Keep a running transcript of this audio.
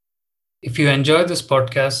If you enjoy this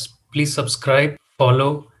podcast, please subscribe,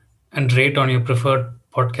 follow, and rate on your preferred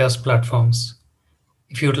podcast platforms.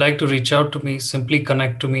 If you'd like to reach out to me, simply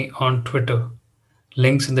connect to me on Twitter.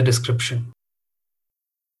 Links in the description.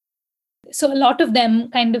 So a lot of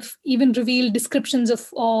them kind of even reveal descriptions of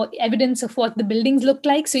or evidence of what the buildings looked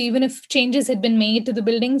like. So even if changes had been made to the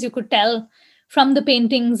buildings, you could tell from the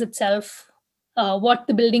paintings itself what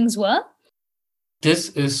the buildings were. This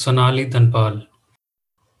is Sonali Dhanpal.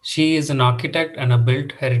 She is an architect and a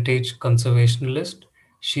built heritage conservationist.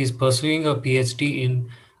 She is pursuing a PhD in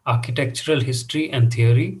architectural history and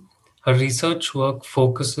theory. Her research work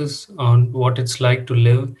focuses on what it's like to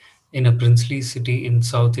live in a princely city in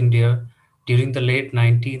South India during the late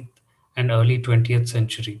 19th and early 20th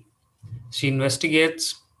century. She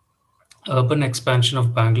investigates urban expansion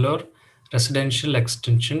of Bangalore, residential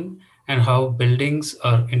extension, and how buildings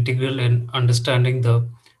are integral in understanding the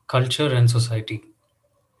culture and society.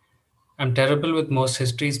 I'm terrible with most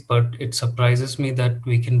histories, but it surprises me that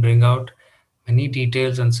we can bring out many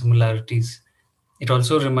details and similarities. It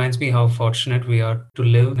also reminds me how fortunate we are to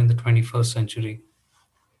live in the 21st century.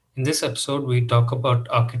 In this episode, we talk about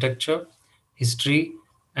architecture, history,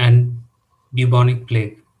 and bubonic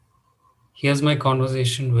plague. Here's my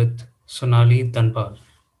conversation with Sonali Dhanpal.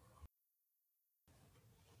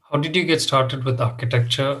 How did you get started with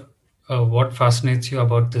architecture? What fascinates you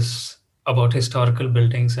about about historical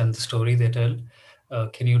buildings and the story they tell?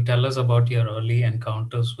 Can you tell us about your early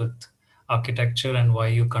encounters with architecture and why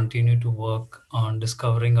you continue to work on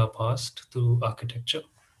discovering our past through architecture?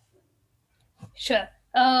 Sure.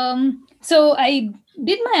 So I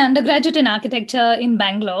did my undergraduate in architecture in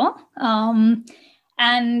Bangalore.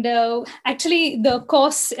 And actually, the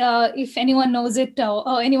course, if anyone knows it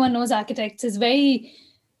or anyone knows architects, is very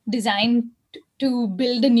designed to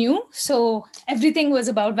build anew. So everything was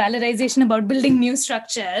about valorization, about building new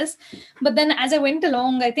structures. But then as I went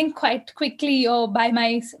along, I think quite quickly, or by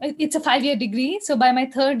it's a 5-year degree. So by my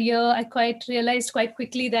third year, I quite realized quite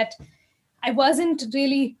quickly that I wasn't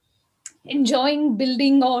really enjoying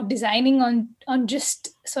building or designing on just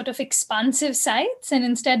sort of expansive sites, and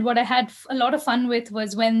instead what I had a lot of fun with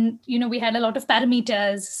was when we had a lot of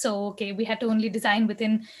parameters. So okay, we had to only design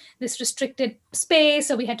within this restricted space,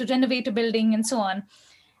 so we had to renovate a building and so on.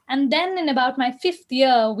 And then in about my 5th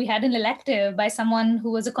year, we had an elective by someone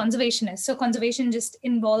who was a conservationist. So conservation just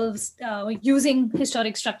involves using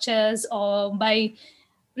historic structures or by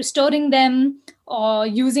restoring them or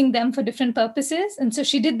using them for different purposes. And so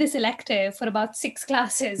she did this elective for about 6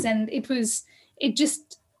 classes, and it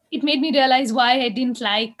made me realize why I didn't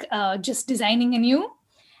like just designing anew.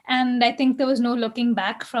 And I think there was no looking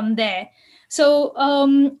back from there. So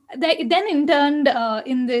they then interned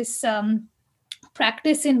in this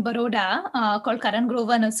practice in Baroda called Karan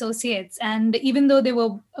Grover and Associates. And even though they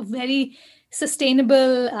were a very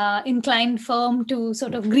sustainable, inclined firm to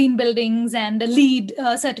sort of green buildings and LEED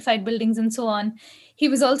certified buildings and so on, he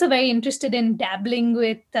was also very interested in dabbling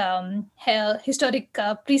with historic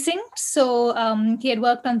precincts. So he had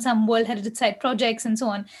worked on some World Heritage Site projects and so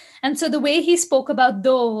on. And so the way he spoke about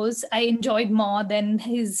those, I enjoyed more than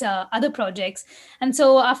his other projects. And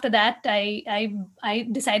so after that, I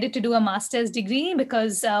decided to do a master's degree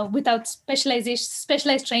because without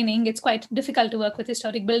specialized training, it's quite difficult to work with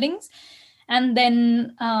historic buildings. And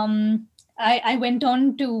then I went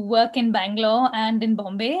on to work in Bangalore and in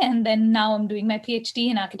Bombay, and then now I'm doing my PhD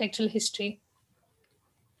in architectural history.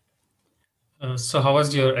 So how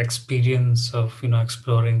has your experience of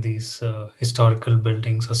exploring these historical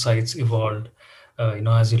buildings or sites evolved?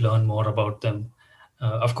 As you learn more about them.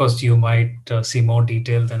 Of course, you might see more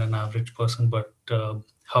detail than an average person, but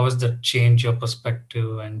how has that changed your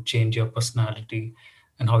perspective and changed your personality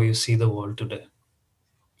and how you see the world today?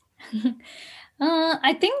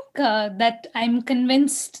 I think that I'm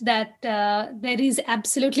convinced that there is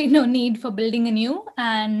absolutely no need for building anew,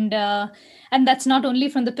 and that's not only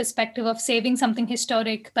from the perspective of saving something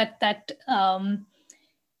historic, but that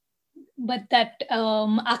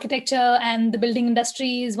architecture and the building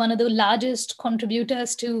industry is one of the largest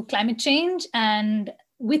contributors to climate change. And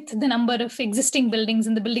with the number of existing buildings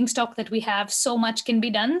and the building stock that we have, so much can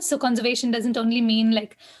be done. So conservation doesn't only mean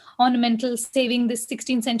like ornamental saving this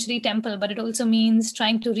 16th century temple, but it also means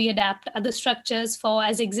trying to readapt other structures for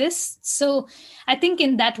as exists. So I think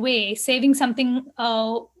in that way, saving something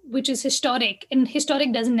which is historic, and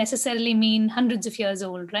historic doesn't necessarily mean hundreds of years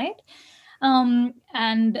old, right?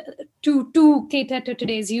 And to cater to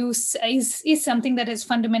today's use is something that has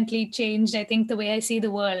fundamentally changed, I think, the way I see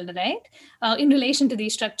the world, right? In relation to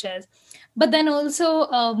these structures. But then also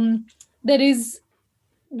there is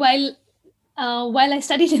while while I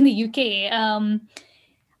studied in the UK,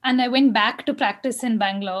 and I went back to practice in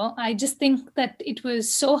Bangalore, I just think that it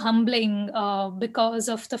was so humbling because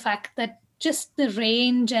of the fact that just the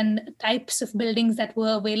range and types of buildings that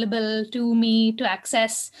were available to me to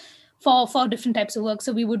access for different types of work.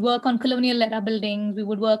 So we would work on colonial era buildings, we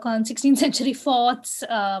would work on 16th century forts,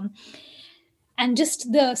 and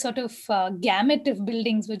just the sort of gamut of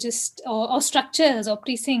buildings were just or structures or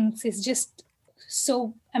precincts is just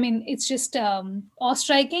so, I mean, it's just awe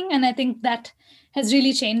striking, and I think that has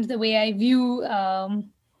really changed the way I view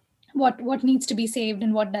what needs to be saved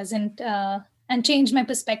and what doesn't, and changed my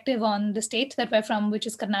perspective on the state that we're from, which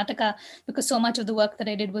is Karnataka, because so much of the work that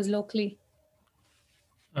I did was locally.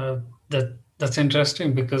 Uh, that's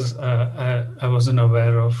interesting because I wasn't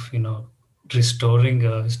aware of restoring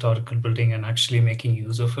a historical building and actually making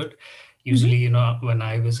use of it. Usually, when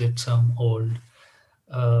I visit some old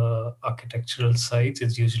architectural sites,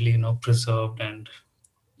 it's usually preserved and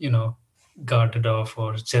guarded off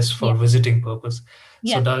or just for Yeah. visiting purpose.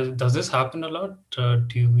 So Yeah. does this happen a lot?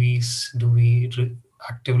 Do we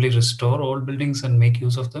actively restore old buildings and make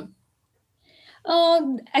use of them?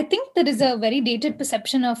 I think there is a very dated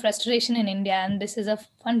perception of restoration in India, and this is a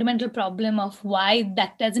fundamental problem of why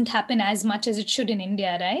that doesn't happen as much as it should in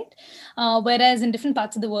India, right? Whereas in different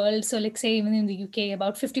parts of the world, so like say even in the UK,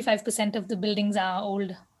 about 55% of the buildings are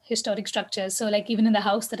old historic structures. So like even in the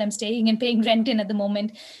house that I'm staying and paying rent in at the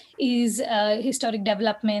moment is a historic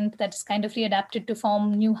development that's kind of readapted to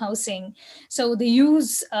form new housing. So they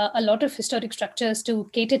use a lot of historic structures to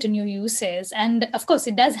cater to new uses, and of course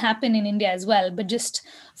it does happen in India as well, but just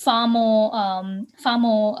far more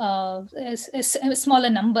smaller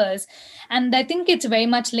numbers. And I think it's very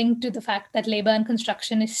much linked to the fact that labor and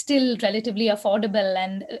construction is still relatively affordable,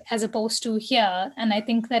 and as opposed to here. And I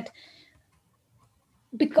think that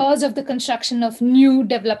because of the construction of new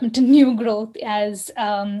development and new growth as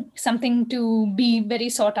something to be very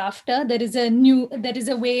sought after, there is a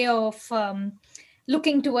way of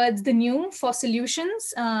looking towards the new for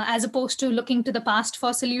solutions, as opposed to looking to the past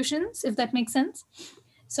for solutions, if that makes sense.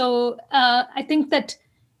 So I think that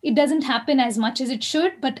it doesn't happen as much as it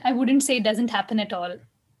should, but I wouldn't say it doesn't happen at all.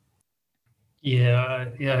 Yeah,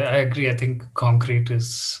 I agree. I think concrete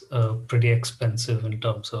is pretty expensive in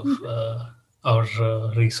terms of our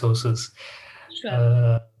resources.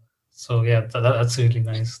 Sure. So yeah, that's really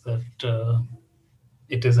nice that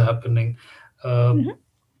it is happening. Mhm.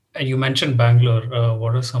 And you mentioned Bangalore.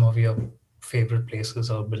 What are some of your favorite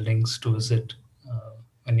places or buildings to visit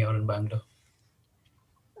when you're in Bangalore?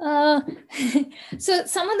 Uh, so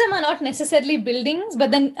some of them are not necessarily buildings,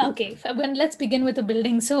 but then okay, when let's begin with a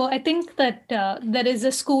building. So I think that there is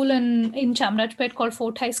a school in Chamrajpet called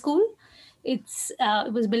Fort High School. It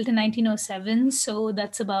was built in 1907, so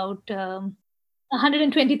that's about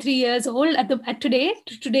 123 years old to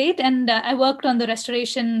date, and I worked on the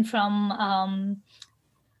restoration from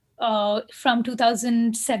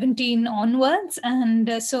 2017 onwards.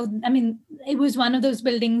 And so, I mean, it was one of those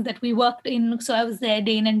buildings that we worked in. So I was there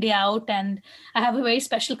day in and day out, and I have a very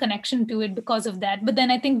special connection to it because of that. But then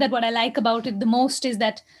I think that what I like about it the most is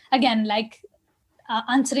that, again, like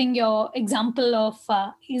answering your example of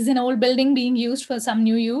is an old building being used for some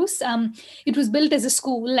new use? It was built as a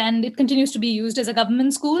school and it continues to be used as a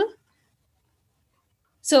government school.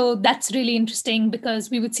 So that's really interesting because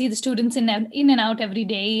we would see the students in and out every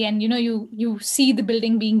day, and you see the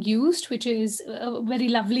building being used, which is very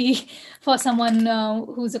lovely for someone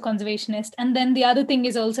who's a conservationist. And then the other thing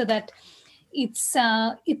is also that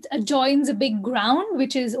it adjoins a big ground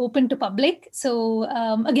which is open to public. So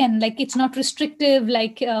again, like it's not restrictive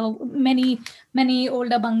like many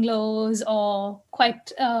older bungalows or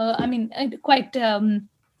quite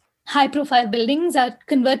high profile buildings are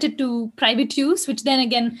converted to private use, which then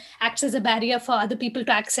again acts as a barrier for other people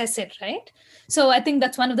to access it, right? So I think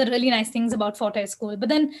that's one of the really nice things about Fort High School. But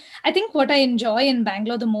then I think what I enjoy in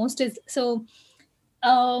Bangalore the most is, so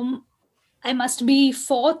um, I must be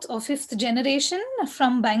fourth or fifth generation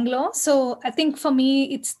from Bangalore. So I think for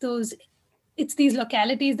me, it's these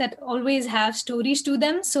localities that always have stories to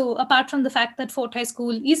them. So apart from the fact that Fort High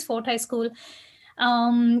School is Fort High School,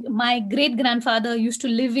 my great grandfather used to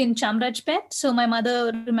live in Chamrajpet. So my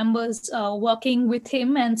mother remembers working with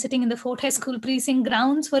him and sitting in the Fort High School precinct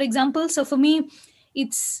grounds, for example. So for me,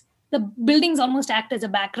 it's the buildings almost act as a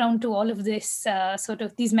background to all of this sort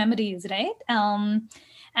of these memories, right?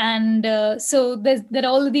 And so there are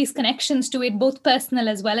all of these connections to it, both personal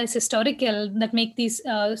as well as historical, that make these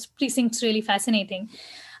precincts really fascinating.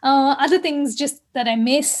 Other things just that I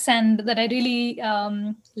miss and that I really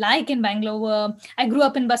like in Bangalore were, I grew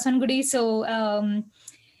up in Baswangudi, so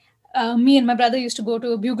me and my brother used to go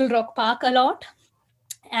to Bugle Rock Park a lot.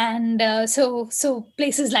 And so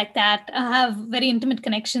places like that have very intimate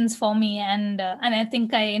connections for me, and I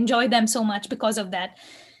think I enjoy them so much because of that.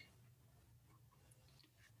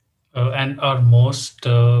 And are most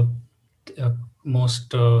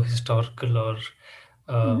historical or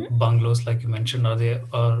bungalows, like you mentioned,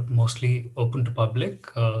 are mostly open to public?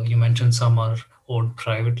 You mentioned some are owned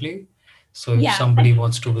privately. So if Yeah. somebody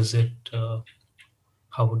wants to visit,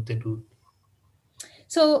 how would they do?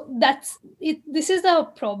 So that's it. This is the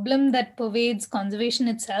problem that pervades conservation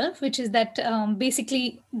itself, which is that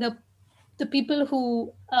basically the people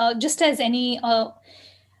who just as any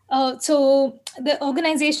so the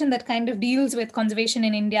organization that kind of deals with conservation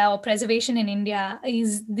in India or preservation in India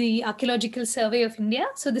is the Archaeological Survey of India.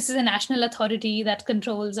 So this is a national authority that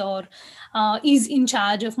controls or is in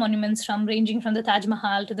charge of monuments from ranging from the Taj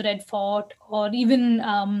Mahal to the Red Fort, or even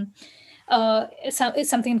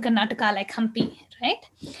something in Karnataka like Hampi, right?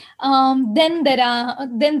 Then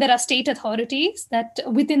there are state authorities that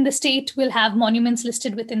within the state will have monuments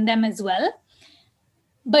listed within them as well.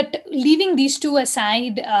 But leaving these two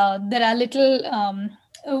aside, there are little.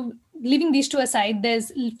 Leaving these two aside,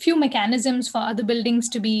 there's few mechanisms for other buildings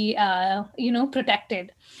to be,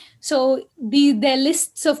 protected. So their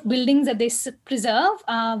lists of buildings that they preserve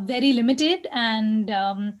are very limited, and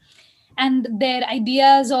their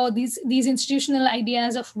ideas or these institutional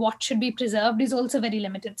ideas of what should be preserved is also very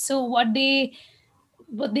limited. So what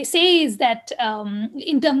they say is that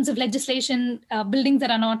in terms of legislation, buildings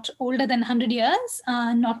that are not older than 100 years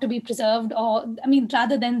are not to be preserved, or I mean,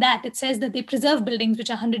 rather than that, it says that they preserve buildings which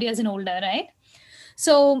are 100 years and older, right?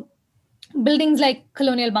 So buildings like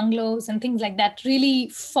colonial bungalows and things like that really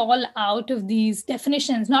fall out of these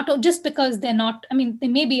definitions, not just because they're not, I mean, they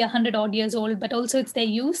may be 100 odd years old, but also it's their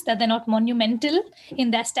use that they're not monumental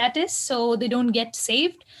in their status, so they don't get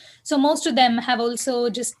saved. So most of them have also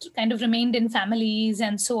just kind of remained in families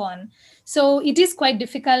and so on. So it is quite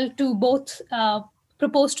difficult to both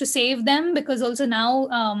propose to save them, because also now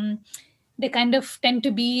they kind of tend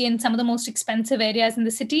to be in some of the most expensive areas in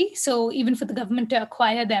the city. So even for the government to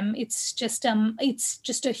acquire them, it's just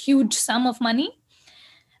a huge sum of money.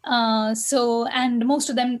 And most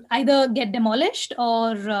of them either get demolished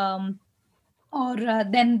or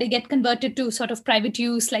then they get converted to sort of private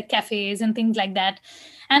use like cafes and things like that.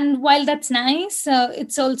 And while that's nice,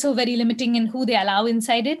 it's also very limiting in who they allow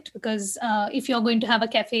inside it, because if you're going to have a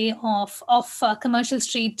cafe off Commercial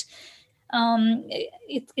Street,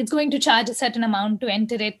 it's going to charge a certain amount to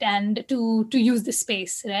enter it and to use the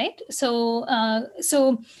space, right? So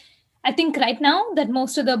I think right now that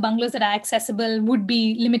most of the bungalows that are accessible would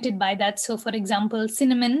be limited by that. So, for example,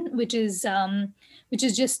 Cinnamon, which is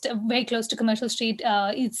just very close to Commercial Street,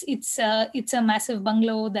 it's a massive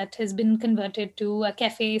bungalow that has been converted to a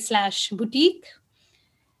cafe slash boutique.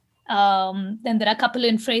 Then there are a couple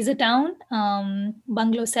in Frasertown,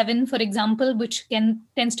 Bungalow 7, for example, which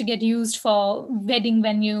tends to get used for wedding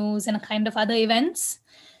venues and a kind of other events.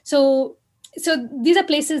 So, so these are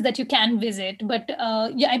places that you can visit, but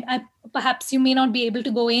yeah, perhaps you may not be able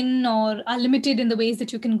to go in or are limited in the ways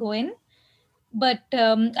that you can go in. But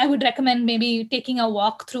I would recommend maybe taking a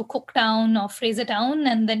walk through Cooktown or Frasertown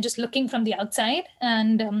and then just looking from the outside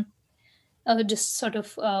and just sort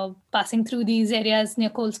of passing through these areas near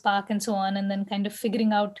Coles Park and so on, and then kind of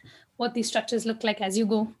figuring out what these structures look like as you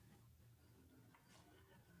go.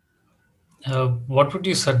 What would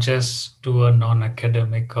you suggest to a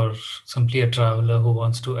non-academic or simply a traveler who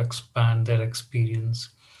wants to expand their experience,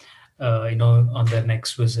 on their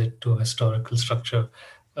next visit to a historical structure?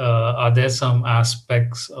 Are there some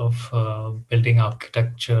aspects of building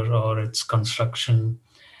architecture or its construction,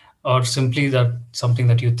 or simply that something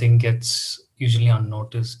that you think gets usually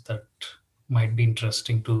unnoticed that might be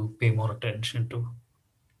interesting to pay more attention to?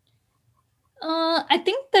 I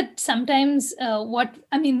think that sometimes what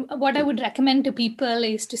I would recommend to people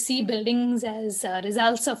is to see buildings as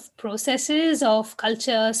results of processes of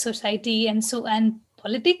culture, society, and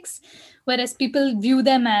politics, whereas people view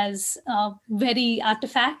them as very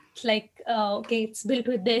artifact, like okay, it's built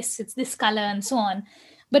with this, it's this color, and so on.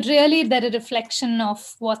 But really, they're a reflection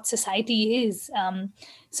of what society is.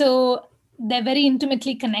 So they're very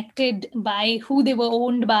intimately connected by who they were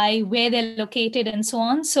owned by, where they're located, and so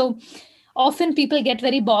on. So often people get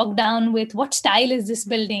very bogged down with what style is this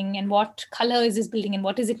building and what color is this building and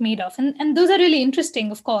what is it made of, and those are really interesting,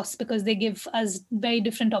 of course, because they give us very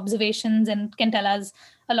different observations and can tell us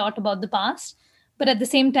a lot about the past. But at the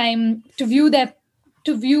same time, to view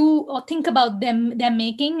or think about their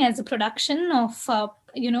making as a production of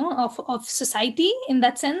of society in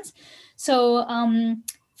that sense. So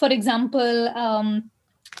for example,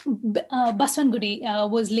 Baswangudi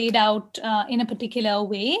was laid out in a particular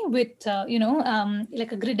way with,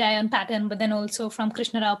 like a gridiron pattern, but then also from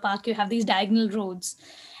Krishnarao Park, you have these diagonal roads.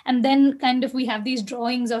 And then kind of we have these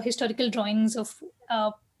drawings or historical drawings of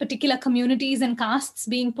particular communities and castes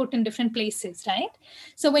being put in different places, right?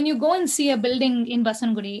 So when you go and see a building in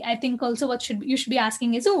Baswangudi, I think also what you should be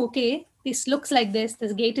asking is, oh, okay, this looks like this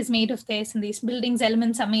gate is made of this, and these buildings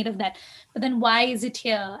elements are made of that, but then why is it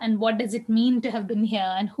here, and what does it mean to have been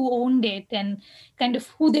here, and who owned it, and kind of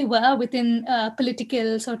who they were within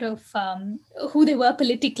political sort of who they were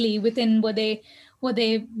politically within. Were they were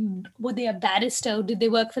they a barrister? Did they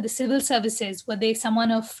work for the civil services? Were they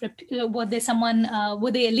someone of were they someone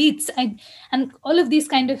were they elites? And all of these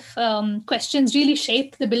kind of questions really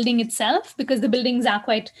shape the building itself, because the buildings are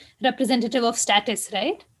quite representative of status,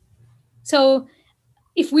 right? So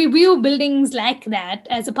if we view buildings like that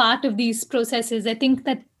as a part of these processes, I think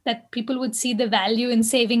that people would see the value in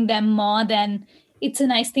saving them more than it's a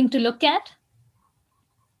nice thing to look at.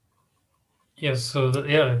 Yes,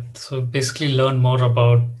 so basically learn more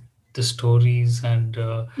about the stories and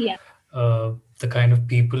Yeah. the kind of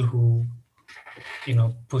people who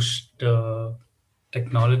pushed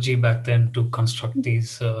technology back then to construct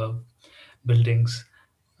these buildings,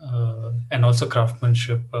 and also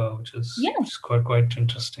craftsmanship, Yeah. which is quite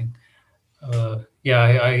interesting. Yeah,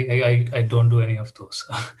 I don't do any of those.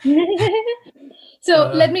 So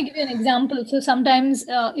uh, let me give you an example. So sometimes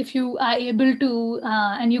if you are able to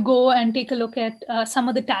and you go and take a look at some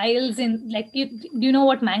of the tiles in, like, do you know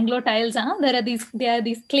what Mangalore tiles are? There are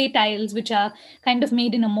these clay tiles which are kind of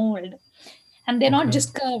made in a mold, and they're not okay.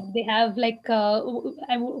 just curved. They have like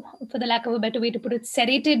for the lack of a better way to put it,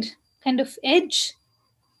 serrated kind of edge.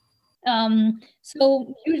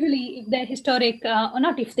 So usually if they're historic, or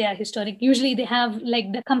not if they are historic, usually they have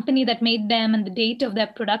like the company that made them and the date of their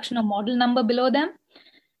production or model number below them.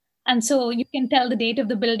 And so you can tell the date of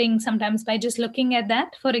the building sometimes by just looking at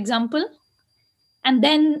that, for example. And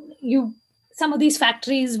then some of these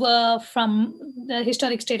factories were from the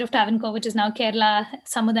historic state of Travancore, which is now Kerala.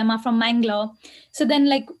 Some of them are from Mangalore. So then,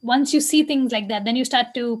 like, once you see things like that, then you start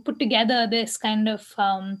to put together this kind of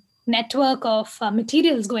network of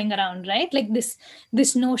materials going around, right? Like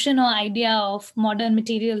this notion or idea of modern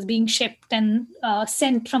materials being shipped and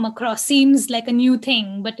sent from across seems like a new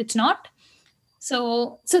thing, but it's not.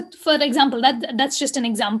 So for example, that's just an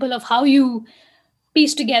example of how you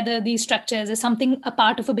piece together these structures as something a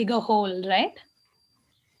part of a bigger whole, right?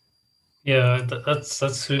 Yeah,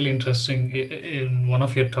 that's really interesting. In one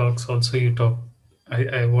of your talks, also you talk.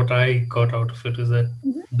 What I got out of it is that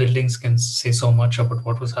Mhm. buildings can say so much about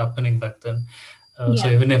what was happening back then. So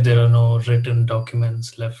Yeah. even if there are no written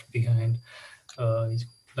documents left behind, uh,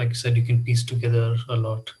 like you said, you can piece together a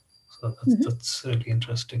lot. So Mhm. that's really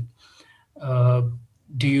interesting. Uh,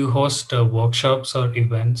 do you host workshops or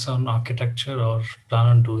events on architecture, or plan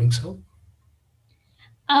on doing so?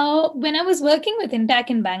 When I was working with Intac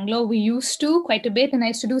in Bangalore, we used to quite a bit, and I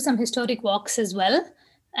used to do some historic walks as well.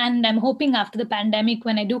 And I'm hoping after the pandemic,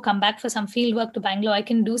 when I do come back for some field work to Bangalore, I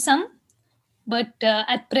can do some. But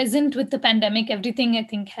at present, with the pandemic, everything I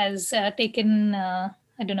think has taken,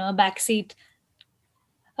 I don't know, a backseat.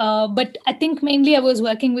 But I think mainly I was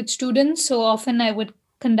working with students, so often I would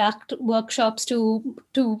conduct workshops to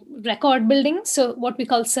record buildings, so what we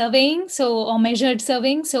call surveying, so or measured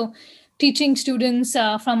surveying. So teaching students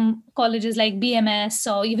from colleges like BMS,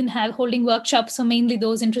 or even have holding workshops. So mainly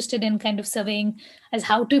those interested in kind of surveying as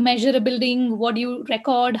how to measure a building, what do you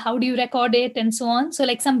record, how do you record it, and so on. So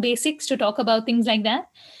like some basics to talk about things like that.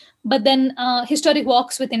 But then historic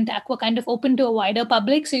walks with Intac were kind of open to a wider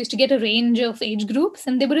public. So you used to get a range of age groups,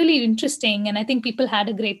 and they were really interesting. And I think people had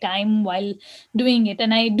a great time while doing it.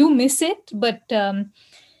 And I do miss it, but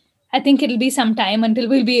I think it'll be some time until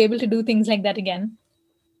we'll be able to do things like that again.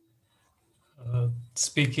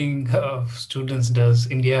 Speaking of students, does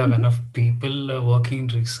India have Mhm. enough people working in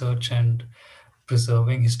research and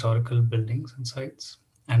preserving historical buildings and sites?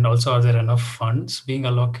 And also, are there enough funds being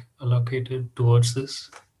allocated towards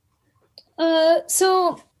this?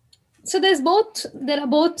 So there are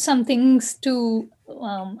both some things to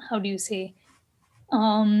how do you say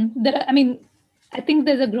there are, I mean, I think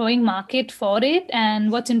there's a growing market for it.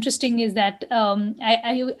 And what's interesting is that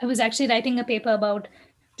I was actually writing a paper about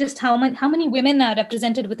just how many women are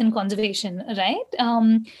represented within conservation, right?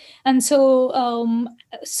 And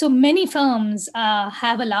so many firms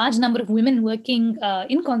have a large number of women working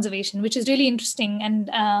in conservation, which is really interesting. And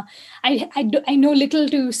I know little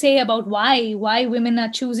to say about why women are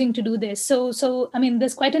choosing to do this. So I mean,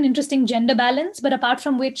 there's quite an interesting gender balance, but apart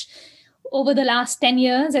from which, over the last 10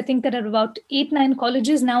 years, I think there are about 8, 9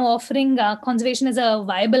 colleges now offering conservation as a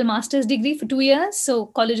viable master's degree for 2 years. So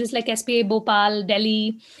colleges like SPA, Bhopal,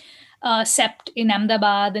 Delhi, CEPT in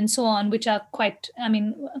Ahmedabad, and so on, which are quite, I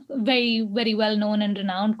mean, very, very well known and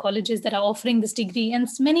renowned colleges that are offering this degree. And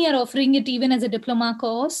many are offering it even as a diploma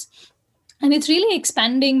course. And it's really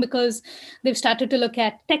expanding because they've started to look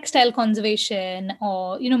at textile conservation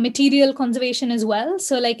or material conservation as well.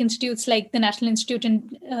 So like institutes like the National Institute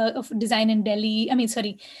of Design in Delhi, I mean,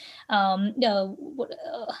 sorry,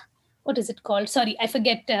 what is it called, sorry, I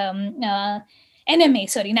forget, NMA,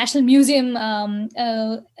 sorry, National Museum.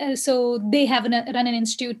 So they have run an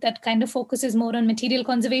institute that kind of focuses more on material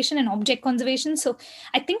conservation and object conservation. So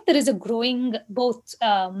I think there is a growing both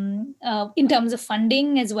in terms of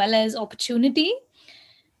funding as well as opportunity.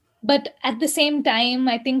 But at the same time,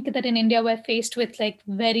 I think that in India we're faced with like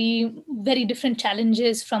very, very different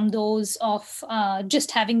challenges from those of just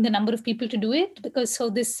having the number of people to do it. Because so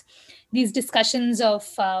these discussions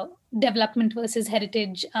of development versus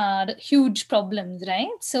heritage are huge problems, right?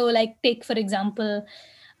 So like take for example,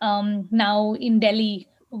 now in Delhi,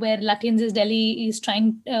 where Lutyens' Delhi is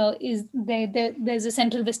trying, there's a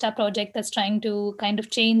Central Vista project that's trying to kind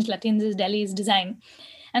of change Lutyens' Delhi's design.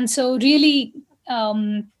 And so really,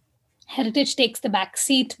 heritage takes the back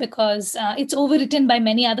seat because it's overwritten by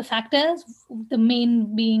many other factors, the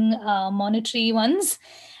main being monetary ones.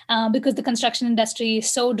 Because the construction industry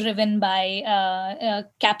is so driven by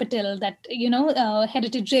capital that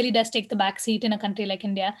heritage really does take the back seat in a country like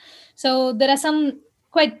India. So there are some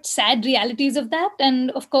quite sad realities of that.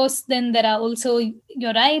 And of course then there are also,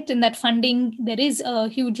 you're right in that funding, there is a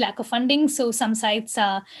huge lack of funding. So some sites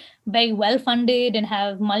are very well funded and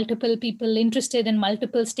have multiple people interested and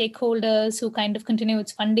multiple stakeholders who kind of continue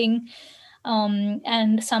its funding,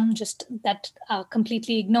 and some just that are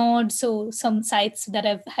completely ignored. So some sites that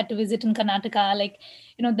I've had to visit in Karnataka, like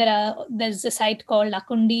there's a site called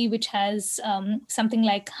Lakundi which has something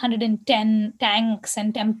like 110 tanks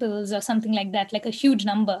and temples or something like that, like a huge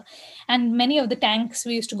number. And many of the tanks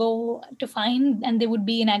we used to go to find, and they would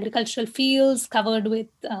be in agricultural fields covered with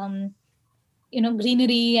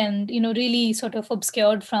greenery and really sort of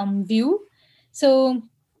obscured from view. So,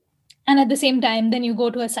 and at the same time then you go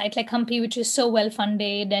to a site like Hampi, which is so well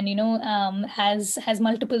funded and has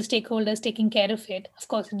multiple stakeholders taking care of it. Of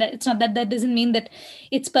course it's not that doesn't mean that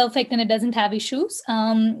it's perfect and it doesn't have issues,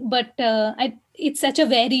 but it's such a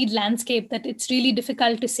varied landscape that it's really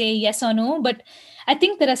difficult to say yes or no. But I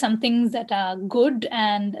think there are some things that are good,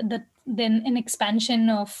 and that then an expansion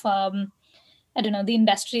of I don't know, the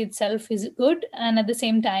industry itself is good, and at the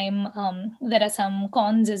same time there are some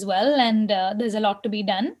cons as well, and there's a lot to be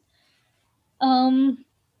done.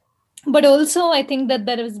 But also I think that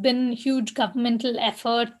there has been huge governmental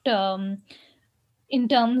effort in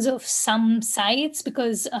terms of some sites,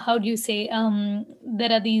 because how do you say,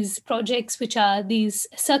 there are these projects which are these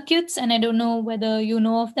circuits, and I don't know whether you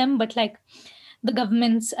know of them, but like the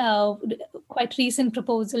government's quite recent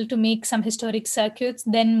proposal to make some historic circuits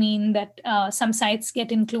then mean that some sites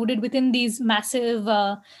get included within these massive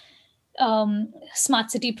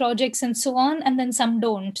smart city projects and so on, and then some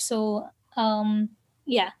don't. So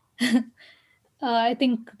yeah. I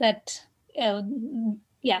think that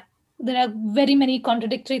yeah, there are very many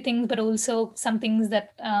contradictory things, but also some things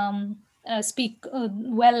that speak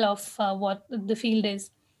well of what the field is.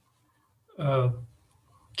 Are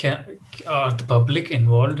the public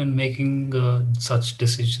involved in making such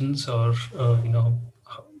decisions, or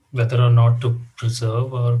whether or not to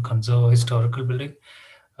preserve or conserve a historical building?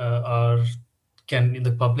 Or can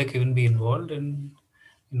the public even be involved in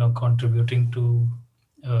contributing to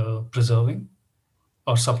preserving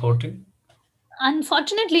or supporting?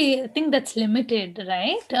 Unfortunately, I think that's limited,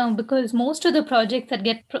 right? Because most of the projects that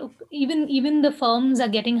get even the firms are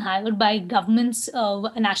getting hired by governments,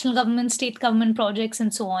 national government, state government projects,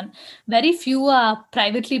 and so on. Very few are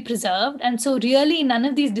privately preserved, and so really none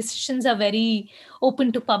of these decisions are very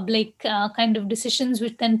open to public kind of decisions,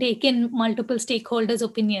 which then take in multiple stakeholders'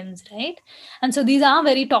 opinions, right? And so these are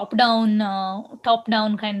very top down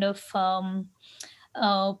kind of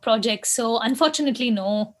projects. So unfortunately,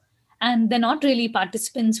 no, and they're not really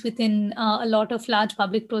participants within a lot of large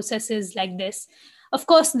public processes like this. Of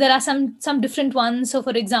course there are some different ones. So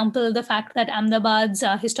for example, the fact that Ahmedabad's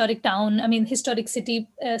historic town, I mean historic city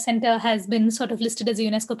center, has been sort of listed as a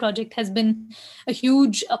UNESCO project has been a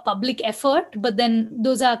huge public effort, but then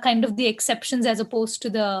those are kind of the exceptions as opposed to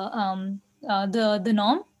the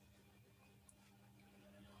norm.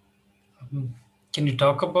 Can you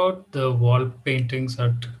talk about the wall paintings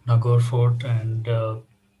at Nagore Fort and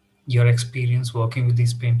your experience working with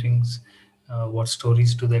these paintings? What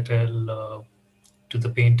stories do they tell? Do the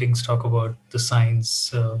paintings talk about the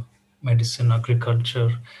science, medicine,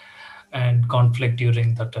 agriculture, and conflict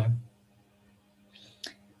during that time?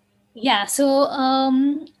 Yeah, so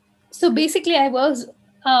basically I was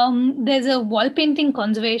there's a wall painting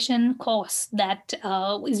conservation course that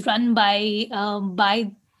is run by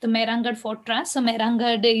the Mehrangarh Fort Trust. So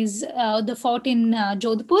Mehrangarh is the fort in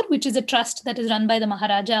Jodhpur, which is a trust that is run by the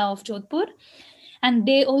Maharaja of Jodhpur, and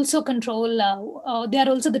they also control. They are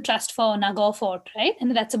also the trust for Nagaur Fort, right?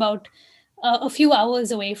 And that's about a few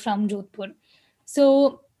hours away from Jodhpur.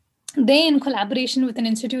 So they, in collaboration with an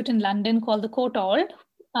institute in London called the Courtauld,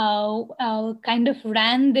 kind of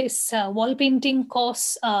ran this wall painting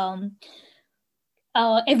course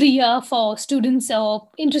every year for students or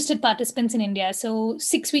interested participants in India. So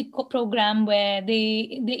 6 week program where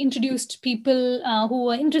they introduced people who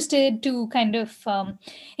were interested to kind of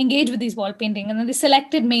engage with these wall painting, and then they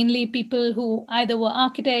selected mainly people who either were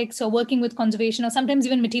architects or working with conservation or sometimes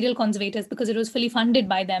even material conservators because it was fully funded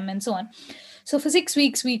by them and so on. So for 6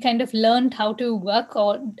 weeks, we kind of learned how to work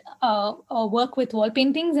or work with wall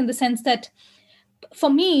paintings, in the sense that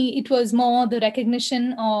for me, it was more the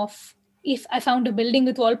recognition of, if I found a building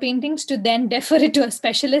with wall paintings, to then defer it to a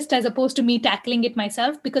specialist as opposed to me tackling it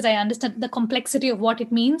myself, because I understand the complexity of what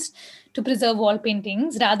it means to preserve wall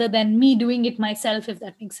paintings rather than me doing it myself, if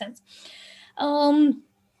that makes sense. Um,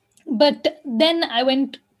 but then I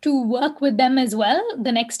went to work with them as well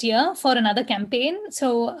the next year for another campaign.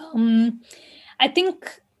 So I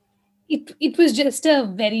think it was just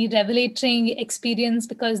a very revelatory experience,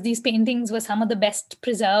 because these paintings were some of the best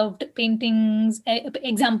preserved paintings,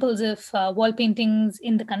 examples of wall paintings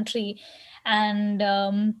in the country. And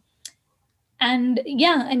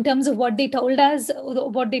yeah, in terms of what they told us,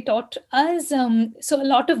 what they taught us, so a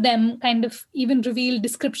lot of them kind of even reveal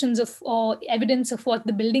descriptions of or evidence of what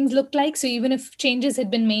the buildings looked like. So even if changes had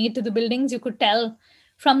been made to the buildings, you could tell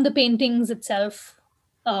from the paintings itself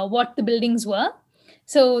what the buildings were.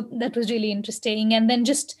 So that was really interesting. And then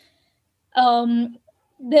just um,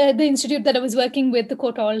 the institute that I was working with, the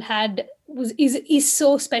Courtauld, had was is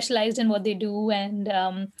so specialized in what they do,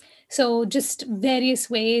 and so just various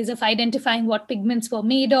ways of identifying what pigments were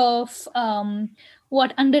made of,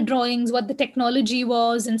 what underdrawings, what the technology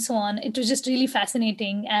was, and so on. It was just really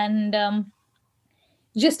fascinating, and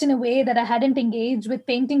just in a way that I hadn't engaged with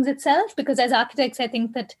paintings itself, because as architects, I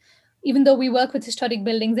think that even though we work with historic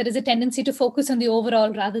buildings, there is a tendency to focus on the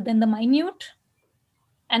overall rather than the minute.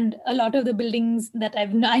 And a lot of the buildings that I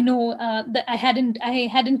know that I hadn't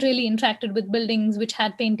really interacted with buildings which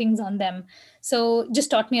had paintings on them. So just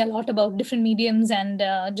taught me a lot about different mediums and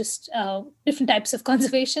just different types of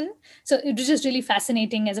conservation. So it was just really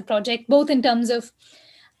fascinating as a project, both in terms of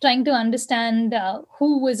trying to understand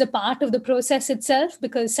who was a part of the process itself,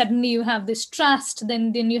 because suddenly you have this trust,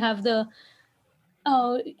 then you have the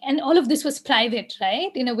and all of this was private,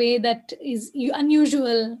 right, in a way that is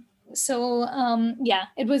unusual. So yeah,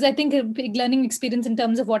 it was, I think, a big learning experience in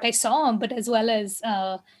terms of what I saw, but as well as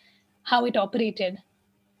how it operated.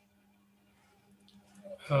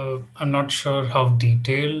 I'm not sure how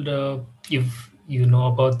detailed if you know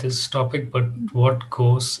about this topic, but what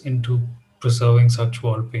goes into preserving such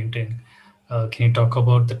wall painting? Can you talk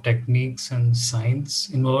about the techniques and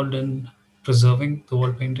science involved in preserving the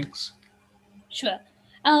wall paintings? Sure.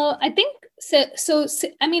 I think so.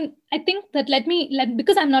 I mean, I think that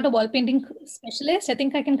because I'm not a wall painting specialist, I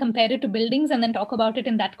think I can compare it to buildings and then talk about it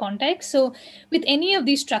in that context. So, with any of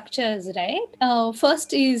these structures, right?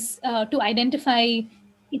 First is to identify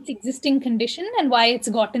its existing condition and why it's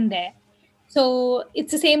gotten there. So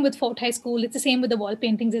it's the same with Fort High School. It's the same with the wall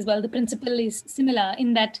paintings as well. The principle is similar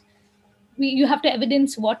in that you have to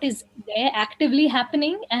evidence what is there actively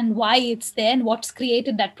happening and why it's there and what's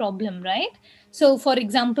created that problem, right? So for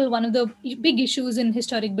example, one of the big issues in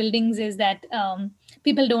historic buildings is that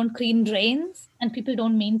people don't clean drains and people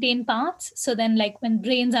don't maintain paths. So then, like, when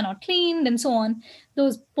drains are not cleaned and so on,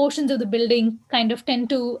 those portions of the building kind of tend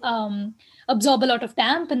to absorb a lot of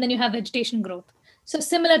damp, and then you have vegetation growth. So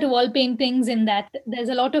similar to wall paintings, in that there's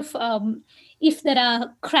a lot of if there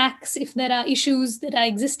are cracks, if there are issues that are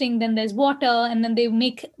existing, then there's water, and then they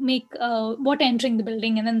make water entering the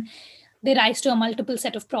building, and then they rise to a multiple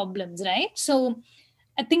set of problems, right? So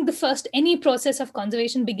I think the first any process of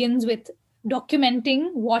conservation begins with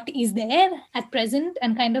documenting what is there at present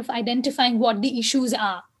and kind of identifying what the issues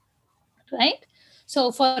are, right?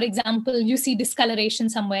 So for example, you see discoloration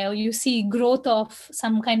somewhere, or you see growth of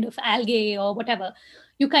some kind of algae or whatever,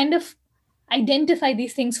 you kind of identify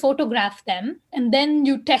these things, photograph them, and then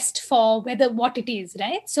you test for whether what it is,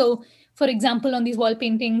 right? So for example, on these wall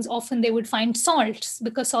paintings, often they would find salts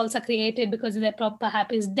because salts are created because their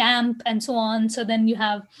perhaps is damp and so on. So then you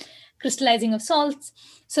have crystallizing of salts.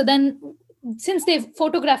 So then, since they've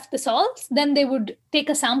photographed the salts, then they would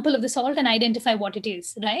take a sample of the salt and identify what it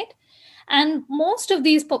is, right? And most of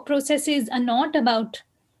these processes are not about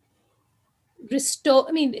restore,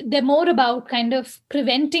 I mean, they're more about kind of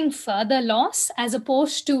preventing further loss as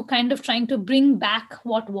opposed to kind of trying to bring back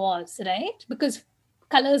what was, right? Because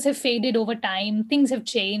colors have faded over time, things have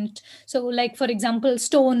changed. So like, for example,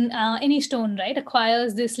 stone, any stone, right,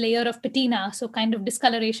 acquires this layer of patina, so kind of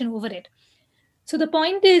discoloration over it. So the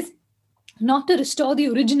point is not to restore the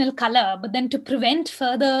original color, but then to prevent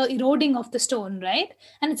further eroding of the stone, right?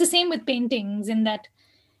 And it's the same with paintings, in that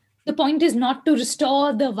the point is not to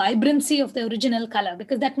restore the vibrancy of the original color,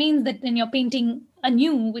 because that means that then you're painting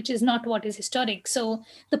anew, which is not what is historic. So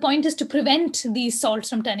the point is to prevent these salts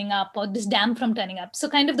from turning up or this damp from turning up. So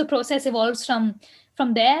kind of the process evolves from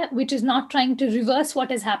there, which is not trying to reverse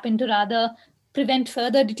what has happened, to rather prevent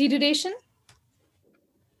further deterioration.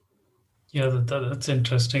 Yeah, that's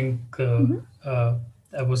interesting.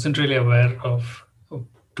 I wasn't really aware of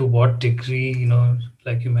to what degree,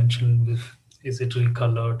 like you mentioned, is it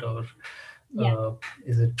recolored or Yeah.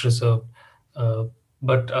 is it preserved? Uh,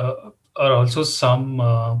 but are also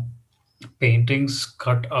some paintings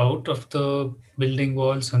cut out of the building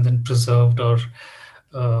walls and then preserved, or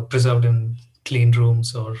preserved in clean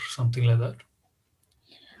rooms or something like that?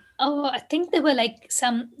 Oh, I think there were like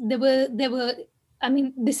there were, I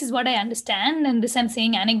mean, this is what I understand, and this I'm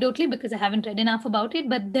saying anecdotally because I haven't read enough about it,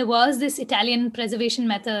 but there was this Italian preservation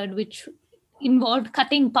method which involved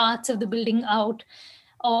cutting parts of the building out,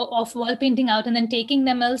 or of wall painting out, and then taking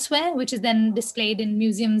them elsewhere, which is then displayed in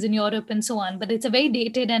museums in Europe and so on. But it's a very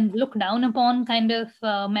dated and looked down upon kind of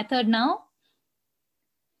method now.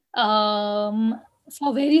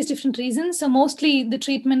 For various different reasons. So mostly the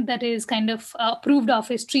treatment that is kind of approved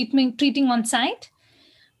of is treating on site.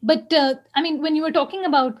 But I mean, when you were talking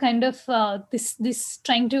about kind of this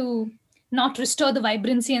trying to not restore the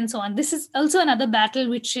vibrancy and so on, this is also another battle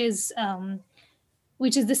which is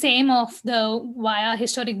the same of the why are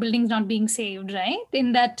historic buildings not being saved, right?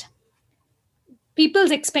 In that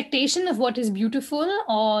people's expectation of what is beautiful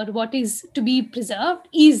or what is to be preserved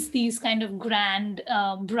is these kind of grand,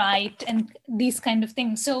 bright, and these kind of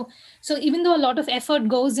things. So even though a lot of effort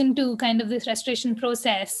goes into kind of this restoration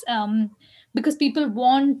process, because people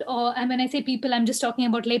want, or and when I say people, I'm just talking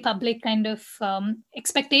about lay public kind of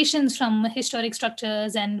expectations from historic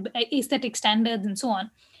structures and aesthetic standards and so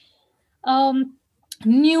on.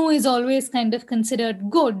 New is always kind of considered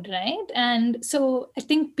good, right? And so I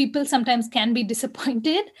think people sometimes can be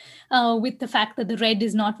disappointed with the fact that the red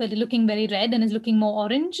is not very looking very red and is looking more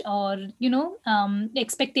orange, or the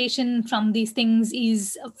expectation from these things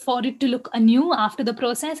is for it to look anew after the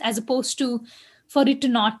process, as opposed to for it to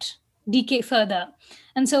not decay further.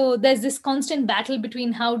 And so there's this constant battle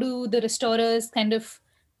between how do the restorers kind of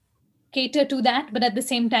cater to that, but at the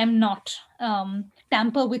same time not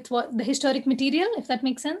tamper with what the historic material, if that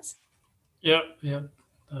makes sense. Yeah, yeah,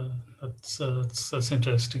 that's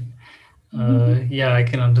interesting. Yeah, I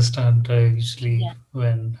can understand. Usually, Yeah.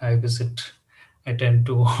 when I visit, I tend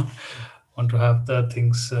to want to have the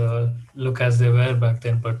things look as they were back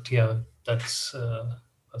then. But yeah, that's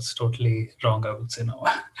totally wrong, I would say now.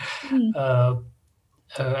 Mm. uh,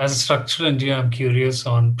 as a structural engineer, I'm curious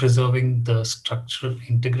on preserving the structural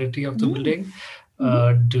integrity of the Mm. building.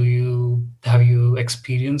 Mhm. Do you have you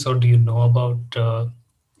experience, or do you know about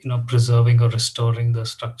preserving or restoring the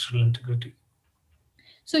structural integrity?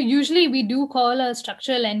 So usually we do call a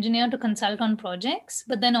structural engineer to consult on projects,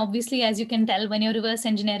 but then obviously, as you can tell, when you're reverse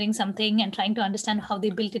engineering something and trying to understand how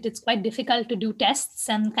they built it, it's quite difficult to do tests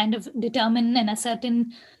and kind of determine and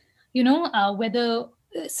ascertain, whether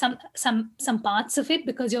some parts of it,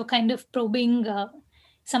 because you're kind of probing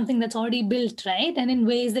something that's already built, right? And in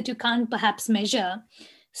ways that you can't perhaps measure.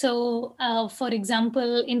 So, for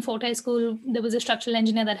example, in Fort High School, there was a structural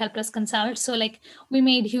engineer that helped us consult. So, like, we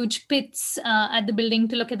made huge pits at the building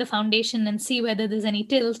to look at the foundation and see whether there's any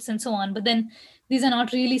tilts and so on. But then these are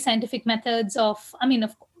not really scientific methods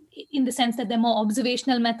in the sense that they're more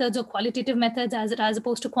observational methods or qualitative methods as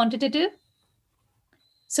opposed to quantitative.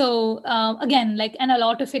 So again, like, and a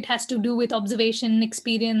lot of it has to do with observation,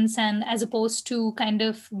 experience, and as opposed to kind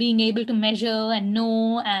of being able to measure and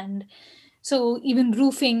know. And so even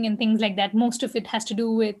roofing and things like that, most of it has to do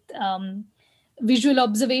with visual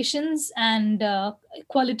observations and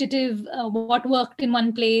qualitative, what worked in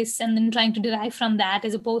one place, and then trying to derive from that,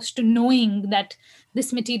 as opposed to knowing that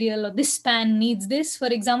this material or this span needs this, for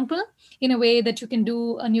example, in a way that you can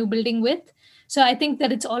do a new building with. So I think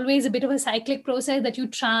that it's always a bit of a cyclic process that you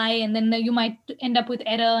try, and then you might end up with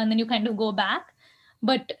error, and then you kind of go back.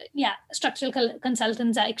 But yeah, structural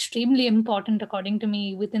consultants are extremely important, according to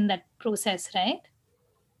me, within that process, right?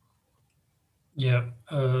 Yeah.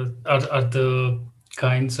 Are the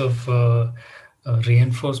kinds of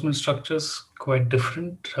reinforcement structures quite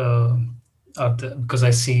different? Because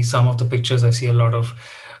I see some of the pictures, I see a lot of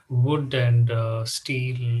wood and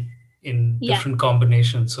steel in Yeah. different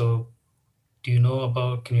combinations. So, do you know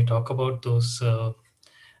about? Can you talk about those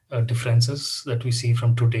differences that we see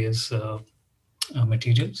from today's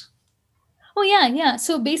materials? Oh yeah, yeah.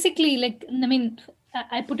 So basically, like, I mean,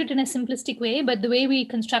 I put it in a simplistic way, but the way we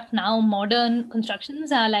construct now, modern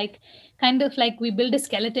constructions are like kind of like we build a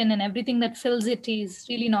skeleton, and everything that fills it is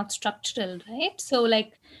really not structural, right? So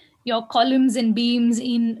like your columns and beams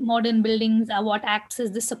in modern buildings are what acts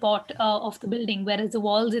as the support of the building, whereas the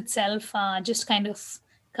walls itself are just kind of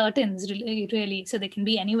curtains, really, so they can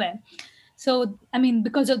be anywhere. So I mean,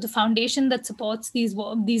 because of the foundation that supports these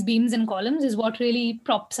beams and columns is what really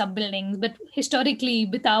props up buildings. But historically,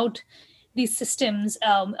 without these systems,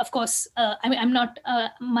 of course, I mean, I'm not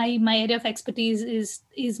my area of expertise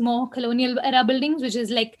is more colonial era buildings, which is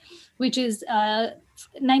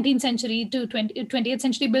 19th century to 20th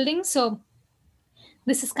century buildings. So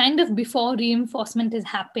this is kind of before reinforcement has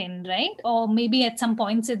happened, right? Or maybe at some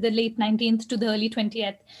points at the late 19th to the early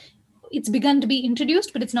 20th, it's begun to be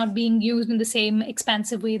introduced, but it's not being used in the same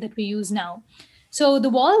expansive way that we use now. So the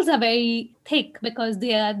walls are very thick because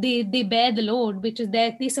they bear the load, which is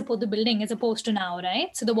there, they support the building as opposed to now, right?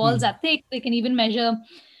 So the walls Hmm. are thick, they can even measure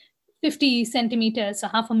 50 centimeters, so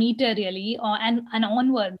half a meter really, and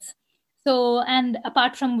onwards. So, and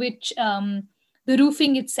apart from which, the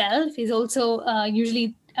roofing itself is also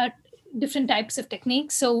usually different types of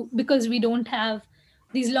techniques. So, because we don't have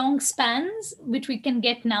these long spans, which we can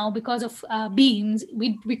get now because of beams,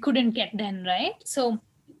 we couldn't get then, right? So,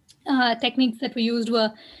 techniques that we used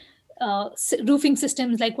were roofing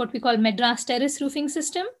systems like what we call Madras terrace roofing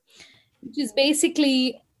system, which is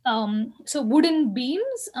basically so wooden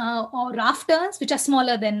beams or rafters, which are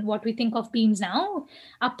smaller than what we think of beams now,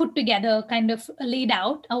 are put together, kind of laid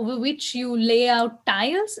out, over which you lay out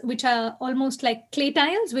tiles, which are almost like clay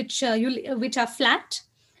tiles, which are flat,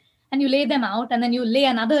 and you lay them out, and then you lay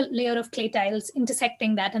another layer of clay tiles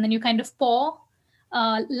intersecting that, and then you kind of pour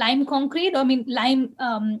lime concrete, or I mean lime,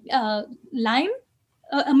 a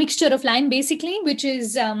mixture of lime basically, which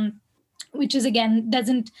is again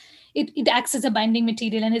doesn't it acts as a binding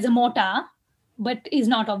material and is a mortar, but is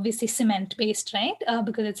not obviously cement based, right?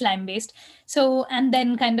 Because it's lime based. So, and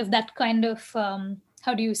then kind of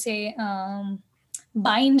how do you say,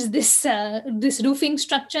 binds this roofing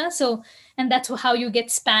structure. So, and that's how you get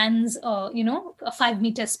spans, or a 5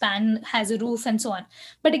 meter span has a roof and so on.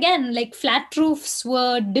 But again, like, flat roofs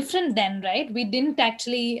were different then, right? We didn't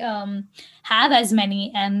actually have as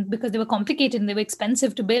many, and because they were complicated and they were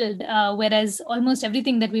expensive to build, whereas almost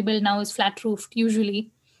everything that we build now is flat roofed usually,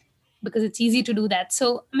 because it's easy to do that.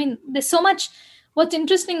 So I mean, there's so much. What's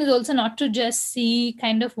interesting is also not to just see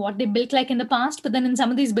kind of what they built like in the past, but then in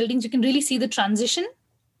some of these buildings you can really see the transition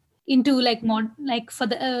into like more like for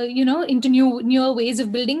the into newer ways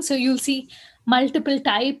of building. So you'll see multiple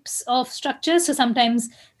types of structures. So sometimes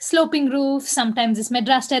sloping roof, sometimes this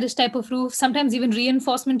Madras terrace type of roof, sometimes even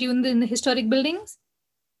reinforcement even in the historic buildings.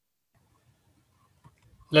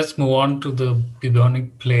 Let's move on to the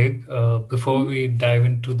bubonic plague. Before Mhm. we dive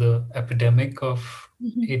into the epidemic of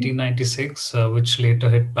Mhm. 1896, which later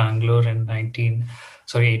hit Bangalore in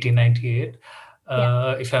 1898.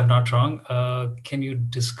 Yeah. If I'm not wrong, can you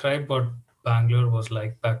describe what Bangalore was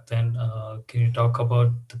like back then? Can you talk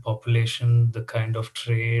about the population, the kind of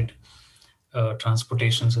trade,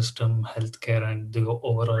 transportation system, healthcare, and the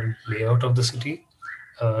overall layout of the city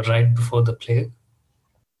right before the plague?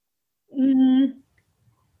 Mm,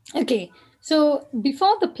 okay. So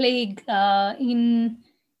before the plague, in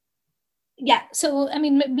yeah, so I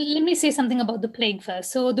mean, let me say something about the plague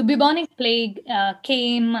first. So the bubonic plague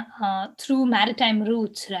came through maritime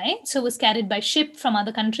routes, right? So it was carried by ship from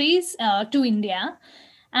other countries to India,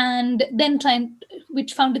 and then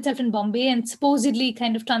which found itself in Bombay, and supposedly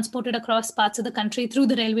kind of transported across parts of the country through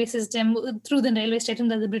the railway system, through the railway station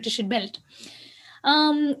that the British had built.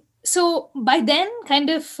 So by then, kind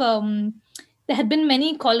of, there had been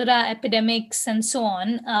many cholera epidemics and so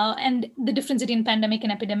on. And the difference between pandemic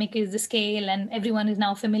and epidemic is the scale, and everyone is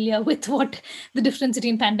now familiar with what the difference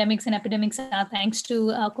between pandemics and epidemics are, thanks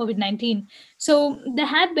to COVID-19. So there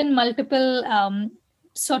had been multiple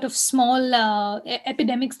sort of small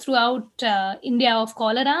epidemics throughout India of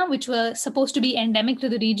cholera, which were supposed to be endemic to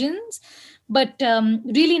the regions, but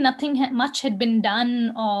really nothing much had been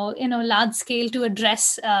done, or large scale, to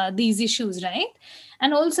address these issues, right?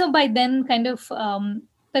 And also by then, kind of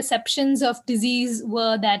perceptions of disease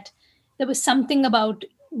were that there was something about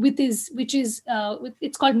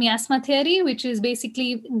it's called miasma theory, which is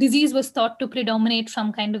basically disease was thought to predominate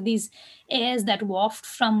from kind of these airs that waft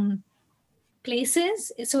from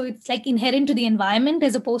places. So it's like inherent to the environment,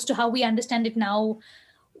 as opposed to how we understand it now,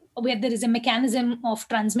 where there is a mechanism of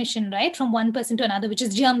transmission, right, from one person to another, which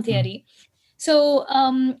is germ theory. So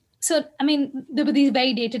I mean, there were these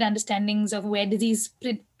very dated understandings of where disease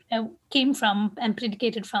came from and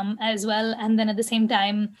predicated from as well. And then at the same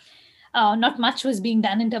time, not much was being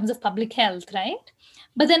done in terms of public health, right?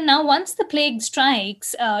 But then now, once the plague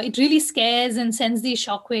strikes, it really scares and sends these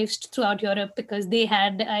shockwaves throughout Europe, because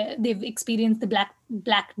they've experienced the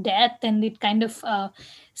Black Death, and it kind of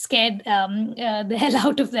scared the hell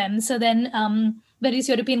out of them. So then various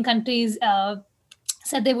European countries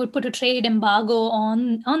said they would put a trade embargo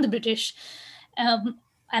on the British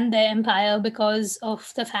and their empire, because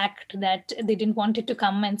of the fact that they didn't want it to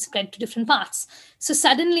come and spread to different parts. So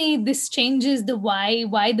suddenly this changes the why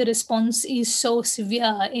the response is so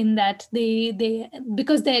severe, in that they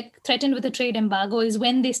because they're threatened with a trade embargo is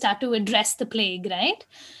when they start to address the plague, right?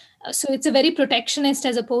 So it's a very protectionist,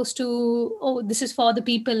 as opposed to, oh, this is for the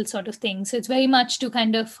people sort of thing. So it's very much to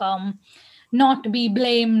kind of not be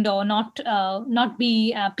blamed, or not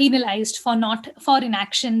be penalized for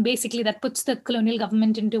inaction, basically, that puts the colonial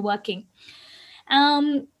government into working.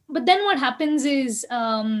 But then what happens is,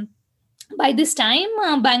 by this time,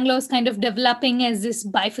 Bangalore's kind of developing as this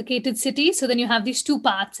bifurcated city. So then you have these two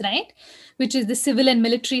parts, right? Which is the civil and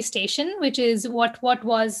military station, which is what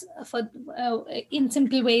was, for in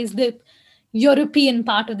simple ways, the European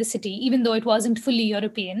part of the city, even though it wasn't fully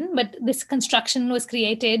European. But this construction was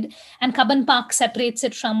created, and Cubbon Park separates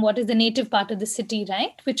it from what is the native part of the city,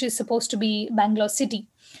 right? Which is supposed to be Bangalore city.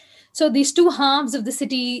 So these two halves of the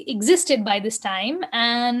city existed by this time,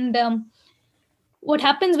 and what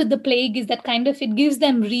happens with the plague is that kind of it gives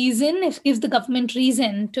them reason, it gives the government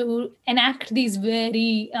reason to enact these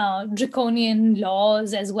very draconian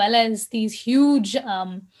laws, as well as these huge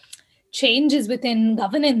changes within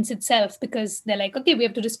governance itself, because they're like, okay, we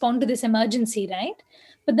have to respond to this emergency, right?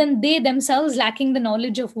 But then they themselves, lacking the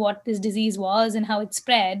knowledge of what this disease was and how it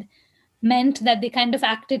spread, meant that they kind of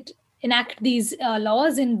enact these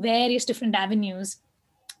laws in various different avenues.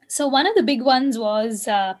 So one of the big ones was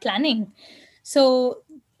planning. So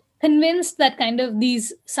convinced that kind of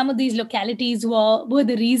some of these localities were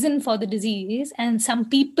the reason for the disease, and some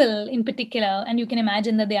people in particular, and you can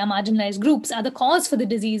imagine that they are marginalized groups, are the cause for the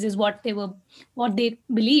disease, is what they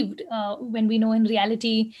believed, when we know in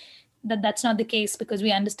reality that that's not the case, because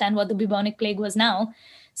we understand what the bubonic plague was now.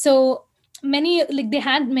 So they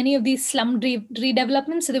had many of these slum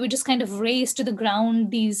redevelopments, so they would just kind of raise to the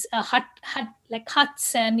ground these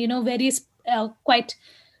huts, and various quite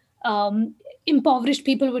impoverished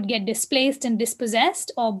people would get displaced and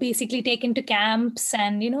dispossessed, or basically taken to camps,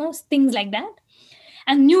 and things like that.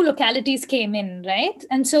 And new localities came in, right?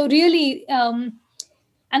 And so really,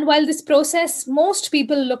 and while this process, most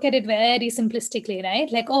people look at it very simplistically,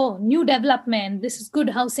 right? Like, oh, new development, this is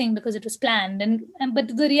good housing because it was planned. And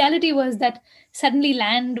but the reality was that suddenly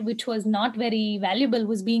land which was not very valuable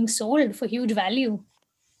was being sold for huge value.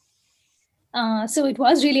 So it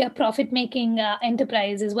was really a profit-making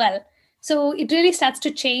enterprise as well. So it really starts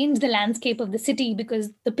to change the landscape of the city,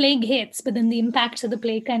 because the plague hits, but then the impacts of the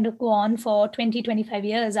plague kind of go on for 20, 25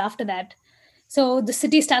 years after that. So the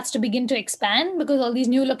city starts to begin to expand, because all these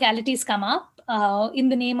new localities come up in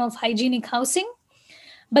the name of hygienic housing.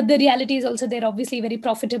 But the reality is also they're obviously very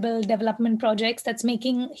profitable development projects that's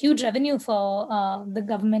making huge revenue for the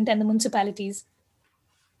government and the municipalities.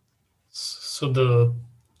 So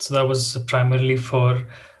that was primarily for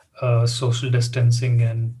social distancing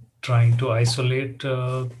and trying to isolate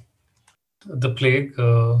the plague,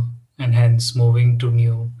 and hence moving to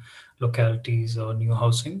new localities or new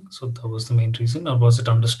housing. So that was the main reason, or was it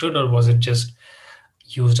understood, or was it just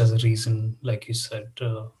used as a reason, like you said?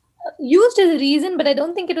 Used as a reason, but I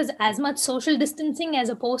don't think it was as much social distancing, as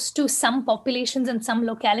opposed to some populations and some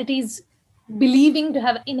localities believing to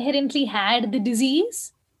have inherently had the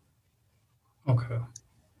disease. Okay.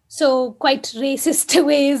 So quite racist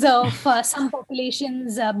ways of some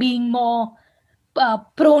populations being more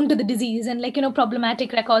prone to the disease, and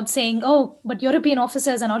problematic records saying, oh, but European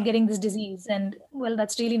officers are not getting this disease. And well,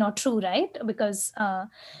 that's really not true, right? Because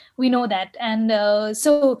we know that. And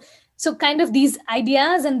so kind of these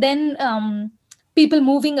ideas, and then people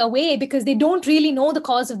moving away because they don't really know the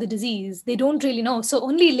cause of the disease. They don't really know. So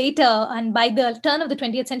only later, and by the turn of the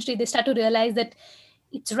 20th century, they start to realize that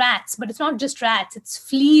it's rats, but it's not just rats, it's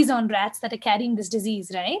fleas on rats that are carrying this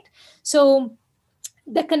disease, right? So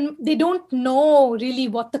they don't know really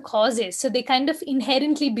what the cause is. So they kind of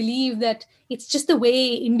inherently believe that it's just the way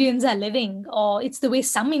Indians are living, or it's the way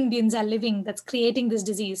some Indians are living that's creating this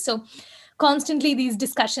disease. So constantly these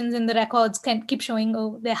discussions in the records can keep showing,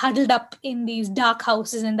 oh, they're huddled up in these dark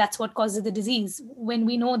houses and that's what causes the disease, when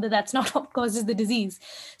we know that that's not what causes the disease.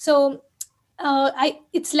 So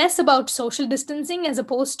it's less about social distancing as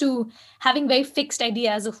opposed to having very fixed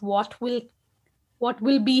ideas of what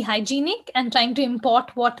will be hygienic, and trying to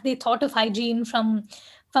import what they thought of hygiene from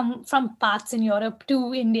parts in Europe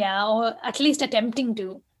to India, or at least attempting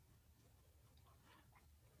to.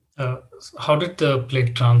 How did the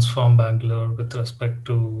plague transform Bangalore with respect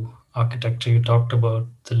to architecture? You talked about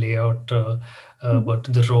the layout, but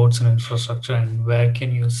the roads and infrastructure, and where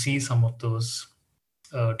can you see some of those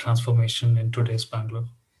transformation in today's Bangalore?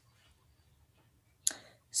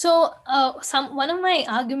 So one of my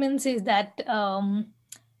arguments is that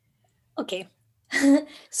okay,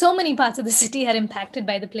 so many parts of the city are impacted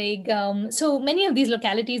by the plague. So many of these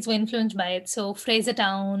localities were influenced by it. So Fraser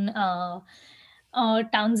Town,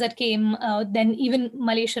 towns that came, then even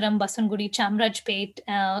Malleshwaram, Basangudi,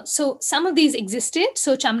 Chamrajpet. So some of these existed.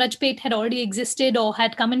 So Chamrajpet had already existed or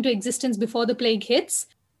had come into existence before the plague hits.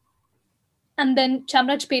 And then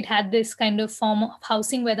Chamrajpet had this kind of form of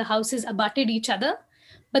housing where the houses abutted each other.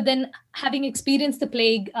 But then, having experienced the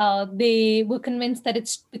plague, they were convinced that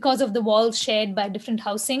it's because of the walls shared by different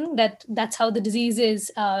housing that's how the disease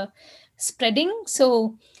is spreading.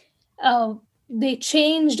 So they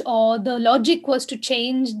changed, or the logic was to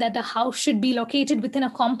change that a house should be located within a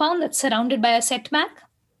compound that's surrounded by a setback,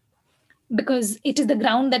 because it is the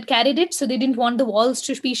ground that carried it. So they didn't want the walls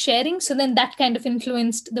to be sharing. So then that kind of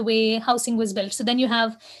influenced the way housing was built. So then you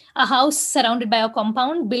have a house surrounded by a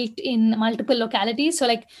compound built in multiple localities. So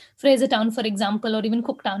like Fraser Town, for example, or even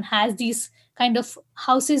Cooktown has these kind of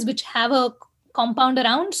houses which have a compound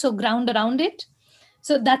around, so ground around it.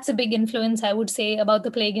 So that's a big influence, I would say, about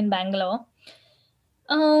the plague in Bangalore.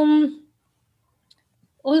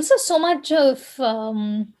 Also, so much of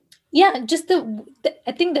just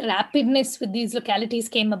I think the rapidness with these localities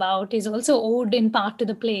came about is also owed in part to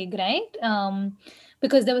the plague, right?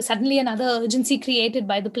 Because there was suddenly another urgency created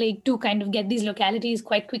by the plague to kind of get these localities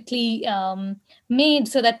quite quickly made,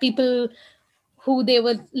 so that people who they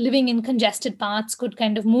were living in congested parts could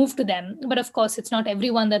kind of move to them. But of course, it's not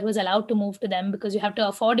everyone that was allowed to move to them, because you have to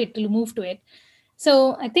afford it to move to it.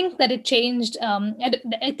 So I think that it changed.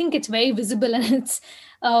 I think it's very visible, and it's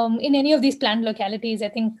in any of these planned localities. I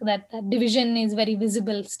think that division is very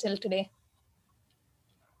visible still today.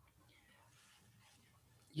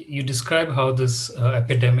 You describe how this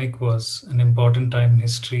epidemic was an important time in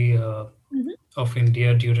history of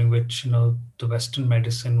India, during which the Western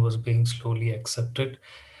medicine was being slowly accepted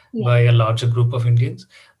by a larger group of Indians.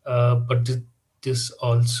 But did this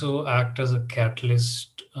also act as a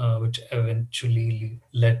catalyst, which eventually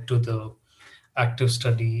led to the active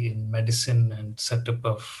study in medicine and setup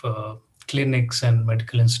of clinics and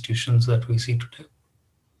medical institutions that we see today?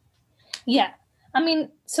 Yeah, I mean,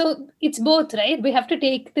 so it's both, right? We have to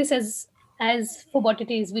take this as for what it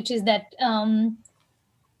is, which is that I'm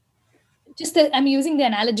using the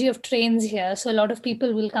analogy of trains here. So a lot of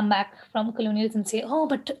people will come back from colonialism and say, "Oh,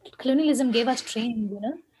 but colonialism gave us trains,"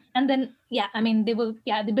 And then, I mean, they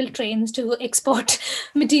built trains to export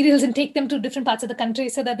materials and take them to different parts of the country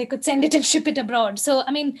so that they could send it and ship it abroad. So,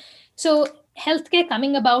 I mean, so healthcare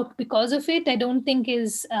coming about because of it, I don't think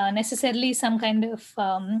is necessarily some kind of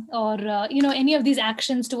any of these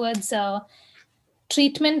actions towards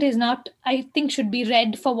treatment is not, I think, should be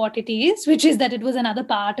read for what it is, which is that it was another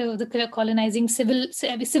part of the colonizing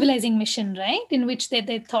civilizing mission, right? In which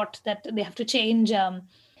they thought that they have to change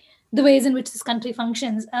the ways in which this country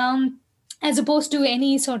functions, as opposed to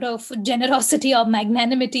any sort of generosity or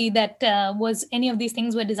magnanimity that was any of these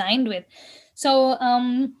things were designed with. So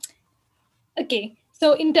okay,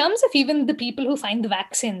 so in terms of even the people who find the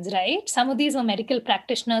vaccines, right? Some of these are medical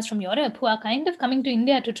practitioners from Europe who are kind of coming to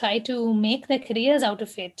India to try to make their careers out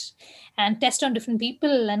of it and test on different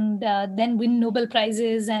people, and then win Nobel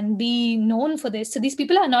Prizes and be known for this. So these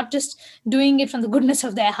people are not just doing it from the goodness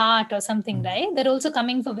of their heart or something, right? They're also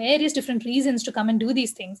coming for various different reasons to come and do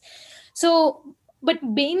these things. So but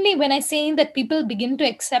mainly when I say that people begin to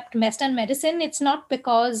accept Western medicine, it's not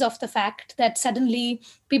because of the fact that suddenly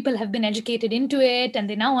people have been educated into it and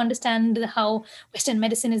they now understand how Western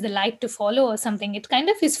medicine is the light to follow or something. It kind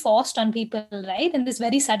of is forced on people, right, in this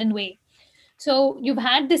very sudden way. So you've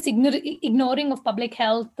had this ignoring of public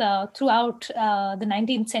health throughout the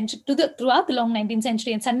 19th century, throughout the long 19th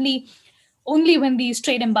century, and suddenly, only when these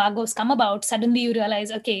trade embargoes come about, suddenly you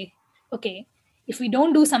realize, okay, if we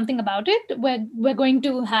don't do something about it, we're going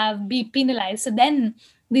to be penalized. So then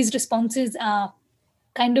these responses are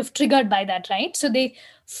kind of triggered by that, right? So they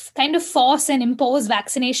kind of force and impose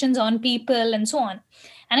vaccinations on people and so on.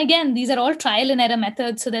 And again, these are all trial and error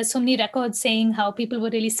methods. So there's so many records saying how people were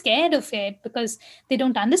really scared of it because they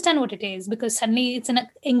don't understand what it is, because suddenly it's an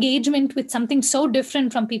engagement with something so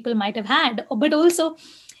different from people might have had. But also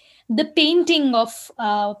the painting of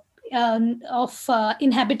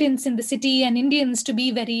inhabitants in the city and Indians to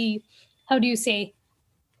be very, how do you say,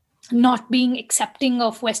 not being accepting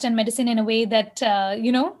of Western medicine in a way that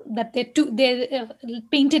that they're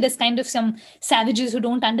painted as kind of some savages who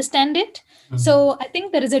don't understand it. So I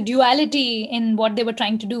think there is a duality in what they were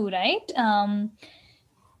trying to do, right?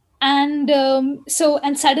 And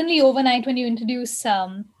suddenly overnight, when you introduce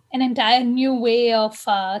an entire new way of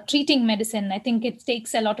treating medicine, I think it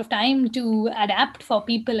takes a lot of time to adapt for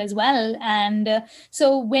people as well. And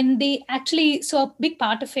so when they actually, so a big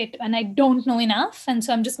part of it, and I don't know enough, and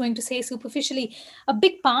so I'm just going to say superficially, a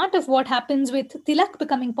big part of what happens with Tilak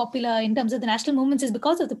becoming popular in terms of the national movements is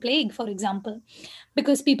because of the plague, for example,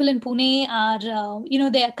 because people in Pune are,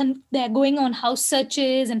 they're going on house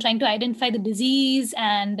searches and trying to identify the disease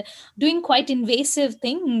and doing quite invasive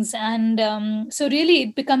things. And so really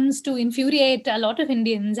it becomes to infuriate a lot of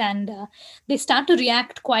Indians, and they start to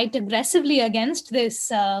react quite aggressively against this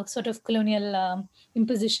sort of colonial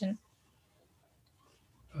imposition.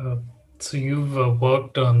 Uh, so you've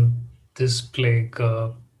worked on this plague.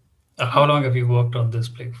 How long have you worked on this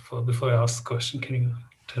plague for? Before I ask the question, can you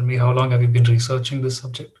tell me how long have you been researching this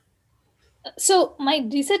subject? So my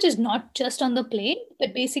research is not just on the plague,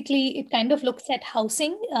 but basically it kind of looks at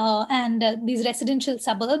housing and these residential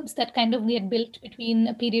suburbs that kind of get built between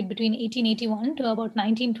a period between 1881 to about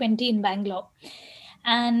 1920 in Bangalore.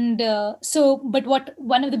 And but what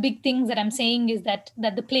one of the big things that I'm saying is that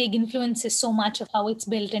the plague influences so much of how it's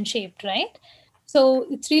built and shaped, right? So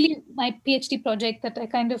it's really my PhD project that I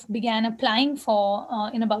kind of began applying for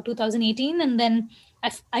in about 2018, and then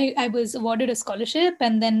I was awarded a scholarship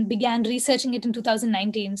and then began researching it in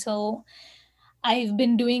 2019. So I've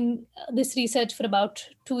been doing this research for about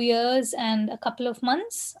 2 years and a couple of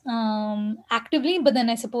months actively, but then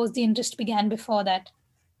I suppose the interest began before that.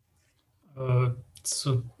 Uh,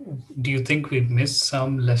 so, do you think we've missed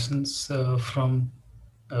some lessons from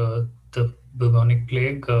the bubonic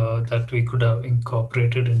plague that we could have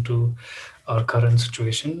incorporated into our current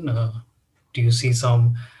situation? Do you see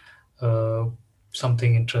uh,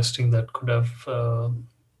 something interesting that could have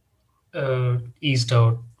eased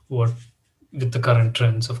out what with the current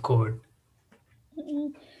trends of COVID?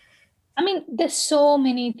 Mm, I mean, there's so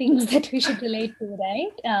many things that we should relate to,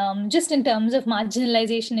 right? Just in terms of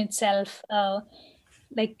marginalization itself,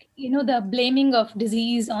 like, the blaming of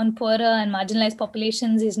disease on poorer and marginalized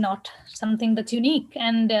populations is not something that's unique.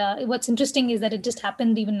 And what's interesting is that it just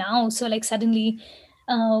happened even now. So, like, suddenly,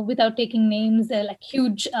 without taking names, there are like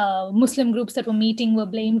huge Muslim groups that were meeting were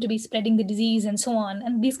blamed to be spreading the disease and so on.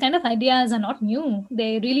 And these kind of ideas are not new.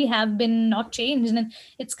 They really have been not changed. And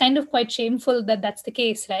it's kind of quite shameful that that's the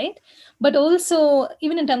case, right? But also,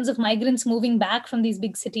 even in terms of migrants moving back from these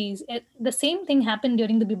big cities, the same thing happened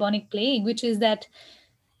during the bubonic plague, which is that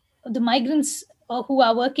the migrants who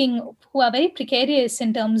are very precarious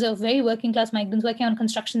in terms of very working class migrants working on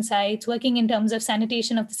construction sites, working in terms of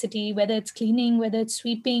sanitation of the city, whether it's cleaning, whether it's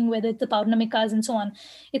sweeping, whether it's the paurnamikas and so on.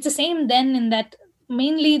 It's the same then, in that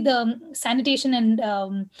mainly the sanitation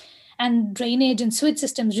and drainage and sewage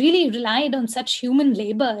systems really relied on such human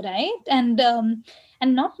labor, right? And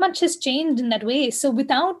not much has changed in that way. So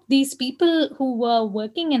without these people who were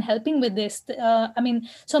working and helping with this, I mean,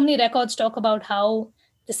 so many records talk about how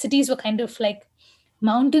the cities were kind of like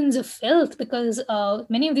mountains of filth, because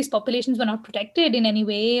many of these populations were not protected in any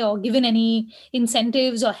way or given any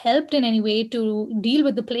incentives or helped in any way to deal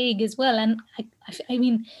with the plague as well. And I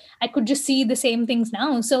mean, I could just see the same things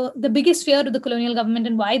now. So the biggest fear of the colonial government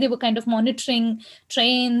and why they were kind of monitoring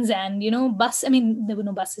trains and, I mean, there were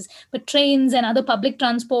no buses, but trains and other public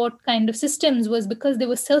transport kind of systems, was because they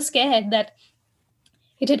were so scared that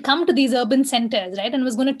it had come to these urban centers, right, and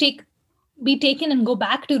was going to be taken and go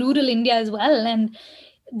back to rural India as well. And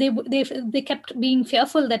they kept being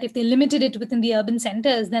fearful that if they limited it within the urban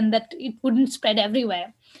centers, then that it wouldn't spread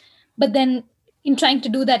everywhere. But then, in trying to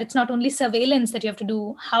do that, it's not only surveillance that you have to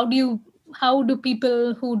do. How do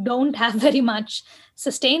people who don't have very much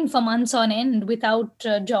sustain for months on end without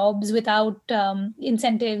jobs, without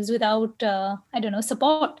incentives, without I don't know,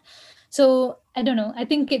 support? So I don't know. I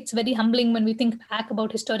think it's very humbling when we think back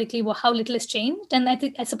about historically how little has changed. And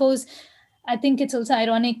I suppose I think it's also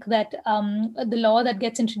ironic that the law that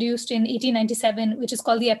gets introduced in 1897, which is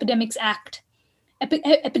called the Epidemics Act,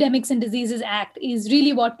 Epidemics and Diseases Act, is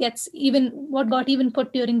really what got even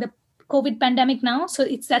put during the COVID pandemic now. So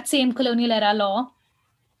it's that same colonial era law.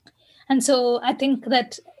 And so I think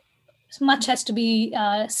that much has to be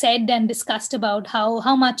said and discussed about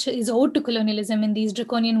how much is owed to colonialism in these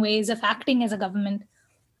draconian ways of acting as a government.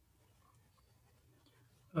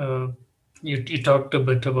 Uh, you talked a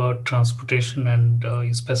bit about transportation and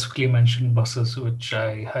you specifically mentioned buses, which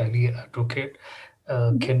I highly advocate.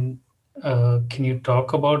 Uh, Mhm. can can you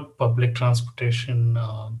talk about public transportation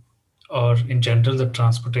or in general the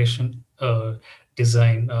transportation the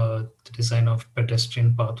design of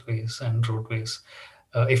pedestrian pathways and roadways,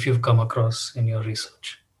 if you've come across in your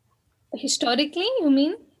research? Historically, you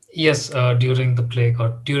mean? Yes, during the plague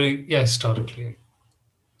or during, yeah, historically.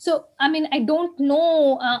 So, I mean, I don't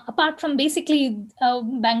know. Apart from basically,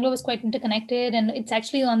 Bangalore was quite interconnected, and it's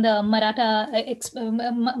actually on the Maratha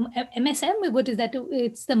MSM. What is that?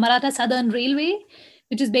 It's the Maratha Southern Railway,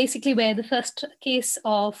 which is basically where the first case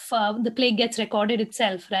of the plague gets recorded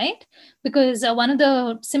itself, right? Because one of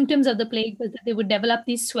the symptoms of the plague was that they would develop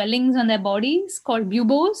these swellings on their bodies called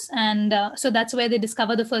buboes, and so that's where they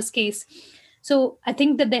discover the first case. So I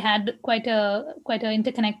think that they had quite a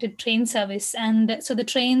interconnected train service, and so the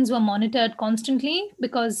trains were monitored constantly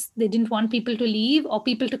because they didn't want people to leave or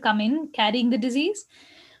people to come in carrying the disease.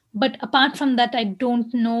 But apart from that, I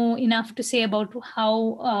don't know enough to say about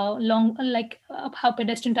how how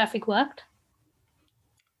pedestrian traffic worked.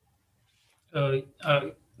 Uh, uh,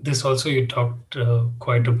 this also you talked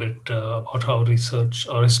quite a bit about how research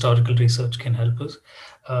or historical research can help us.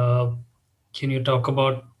 Uh, can you talk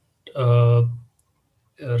about uh,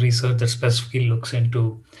 research that specifically looks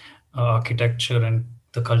into architecture and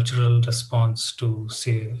the cultural response to,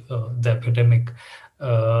 say, the epidemic?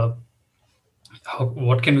 Uh,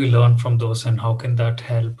 what can we learn from those, and how can that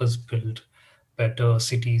help us build better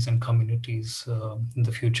cities and communities in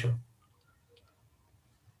the future?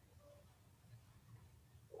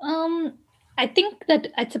 Um, I think that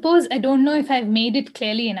I suppose I don't know if I've made it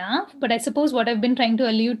clearly enough, but I suppose what I've been trying to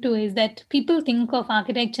allude to is that people think of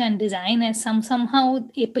architecture and design as somehow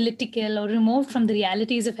apolitical or removed from the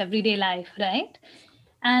realities of everyday life, right?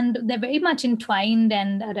 And they're very much entwined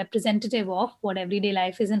and are representative of what everyday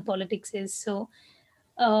life is and politics is.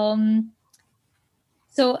 Um,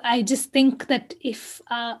 so I just think that if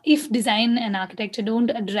design and architecture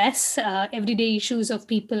don't address everyday issues of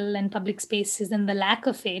people and public spaces and the lack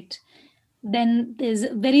of it, then there's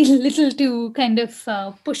very little to kind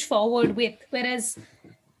of push forward with. Whereas,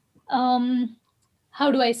 um,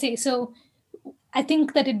 how do I say? So I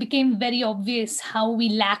think that it became very obvious how we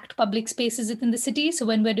lacked public spaces within the city. So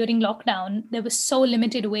when we're during lockdown, there were so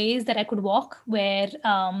limited ways that I could walk where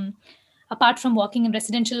apart from walking in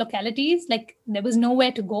residential localities, like there was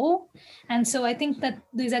nowhere to go. And so I think that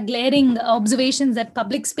these are glaring observations that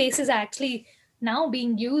public spaces are actually now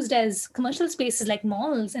being used as commercial spaces like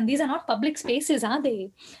malls. And these are not public spaces, are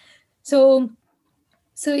they? So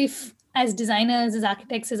so, if as designers, as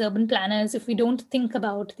architects, as urban planners, if we don't think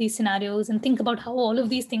about these scenarios and think about how all of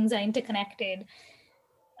these things are interconnected,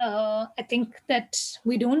 I think that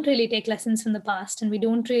we don't really take lessons from the past and we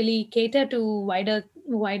don't really cater to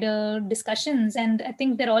wider discussions. And I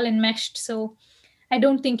think they're all enmeshed. So, I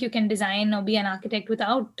don't think you can design or be an architect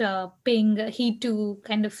without paying heed to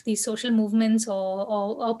kind of these social movements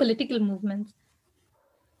or political movements.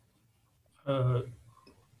 Uh,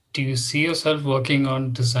 Do you see yourself working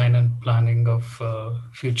on design and planning of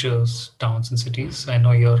futures, towns, and cities? I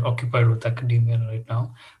know you're occupied with academia right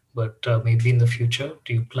now, but maybe in the future,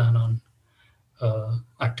 do you plan on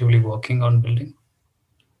actively working on building?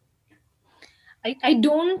 I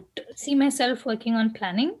don't see myself working on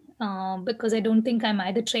planning because I don't think I'm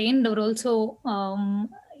either trained or also,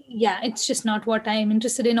 yeah, it's just not what I'm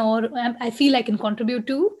interested in or I feel I can contribute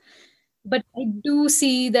to. But I do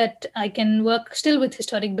see that I can work still with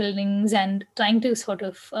historic buildings and trying to sort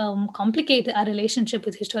of complicate our relationship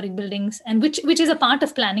with historic buildings, and which is a part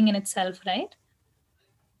of planning in itself, right?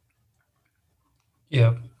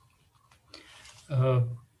 Yeah. Uh,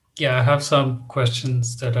 yeah, I have some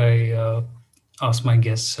questions that I ask my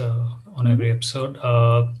guests on Mhm. every episode.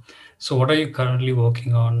 So, what are you currently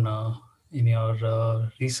working on in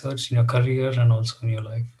your research, in your career, and also in your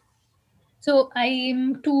life? So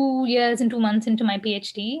I'm 2 years and 2 months into my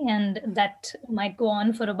PhD, and that might go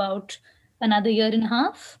on for about another year and a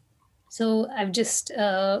half. So I'm just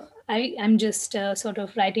sort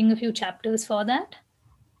of writing a few chapters for that.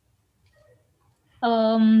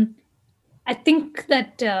 Um, I think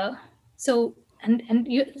that so and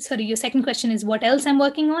you, sorry, your second question is what else I'm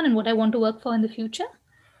working on and what I want to work for in the future.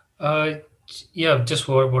 Uh, yeah, just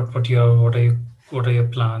what are your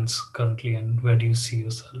plans currently, and where do you see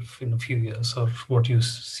yourself in a few years, or what do you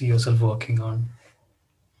see yourself working on?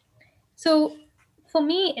 So, for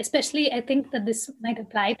me, especially, I think that this might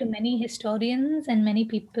apply to many historians and many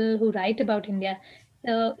people who write about India.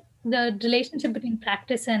 The relationship between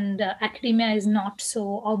practice and academia is not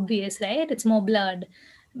so obvious, right? It's more blurred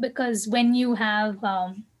because when you have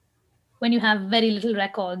very little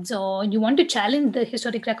records or you want to challenge the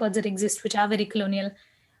historic records that exist, which are very colonial,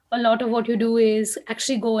 a lot of what you do is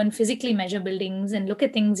actually go and physically measure buildings and look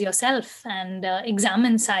at things yourself and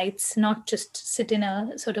examine sites, not just sit in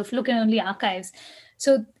a sort of look at only archives.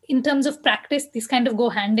 So, in terms of practice, these kind of go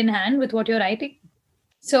hand in hand with what you're writing.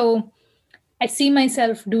 So, I see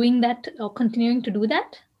myself doing that or continuing to do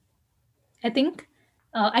that. I think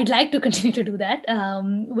I'd like to continue to do that.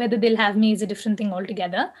 Whether they'll have me is a different thing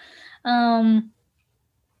altogether. Um,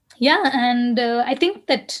 yeah, and I think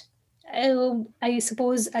that I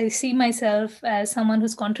suppose I see myself as someone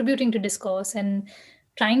who's contributing to discourse and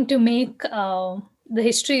trying to make the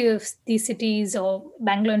history of these cities, or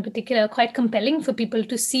Bangalore in particular, quite compelling for people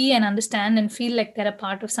to see and understand and feel like they're a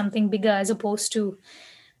part of something bigger as opposed to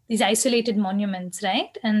these isolated monuments,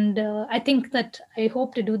 right? And I think that I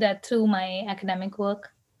hope to do that through my academic work.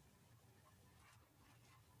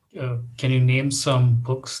 Can you name some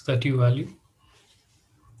books that you value?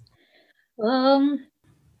 Um,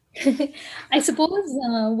 I suppose,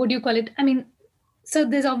 what do you call it? I mean, so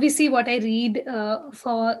there's obviously what I read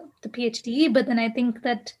for the PhD, but then I think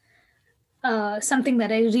that something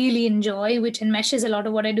that I really enjoy, which enmeshes a lot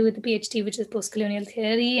of what I do with the PhD, which is post-colonial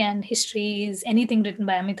theory and history, is anything written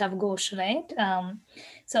by Amitav Ghosh, right?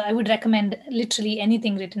 So I would recommend literally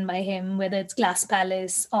anything written by him, whether it's Glass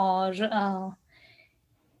Palace or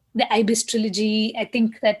the Ibis trilogy. I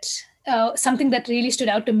think that something that really stood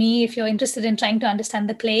out to me, if you're interested in trying to understand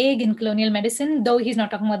the plague in colonial medicine, though he's not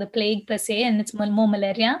talking about the plague per se, and it's more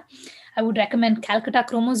malaria, I would recommend Calcutta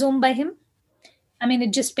Chromosome by him. I mean,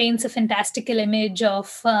 it just paints a fantastical image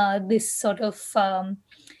of this sort of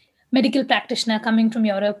medical practitioner coming from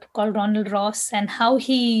Europe called Ronald Ross, and how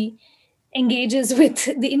he engages with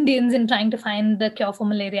the Indians in trying to find the cure for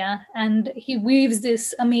malaria. And he weaves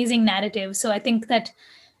this amazing narrative. So I think that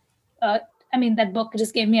uh, I mean, that book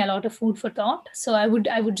just gave me a lot of food for thought. So I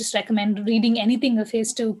would just recommend reading anything of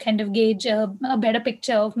his to kind of gauge a better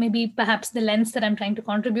picture of maybe perhaps the lens that I'm trying to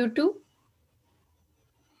contribute to.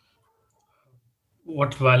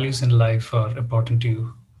 What values in life are important to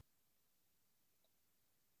you?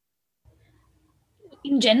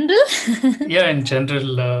 In general, Yeah, in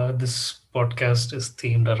general, this podcast is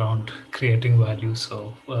themed around creating value.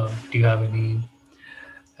 So, do you have any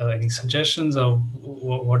suggestions, or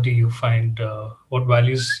what do you find? What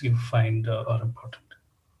values you find are important?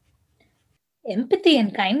 empathy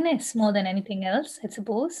and kindness more than anything else, I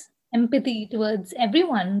suppose. Empathy towards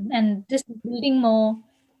everyone and just building more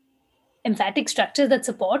emphatic structures that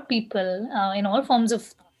support people in all forms,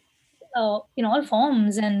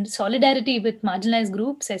 and solidarity with marginalized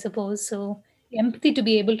groups, I suppose. So the empathy to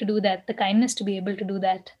be able to do that, the kindness to be able to do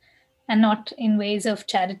that, and not in ways of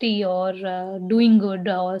charity or doing good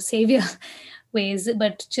or savior ways,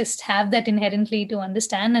 but just have that inherently to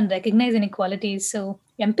understand and recognize inequalities. So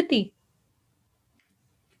empathy.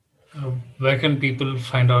 Where can people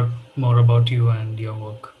find out more about you and your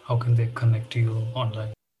work? How can they connect to you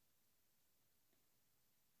online?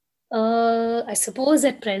 I suppose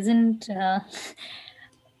at present, I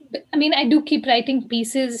mean, I do keep writing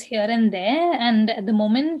pieces here and there, and at the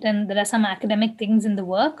moment, and there are some academic things in the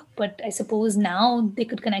work, but I suppose now they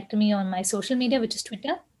could connect to me on my social media, which is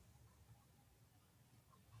Twitter,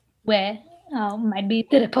 where might be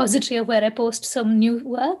the repository of where I post some new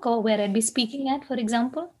work or where I'd be speaking at, for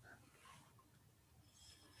example.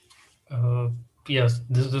 Uh, yes,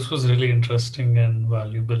 this was really interesting and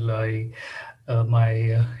valuable. My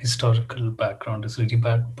historical background is really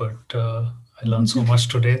bad, but I learned so much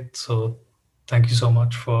today. So thank you so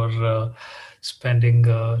much for spending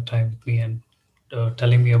time with me and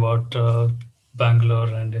telling me about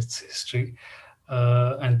Bangalore and its history.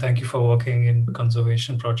 And thank you for working in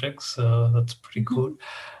conservation projects. That's pretty cool.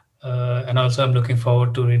 And also, I'm looking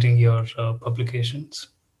forward to reading your publications.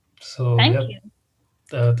 So, Thank yeah,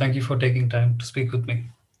 you. thank you for taking time to speak with me.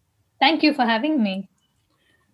 Thank you for having me.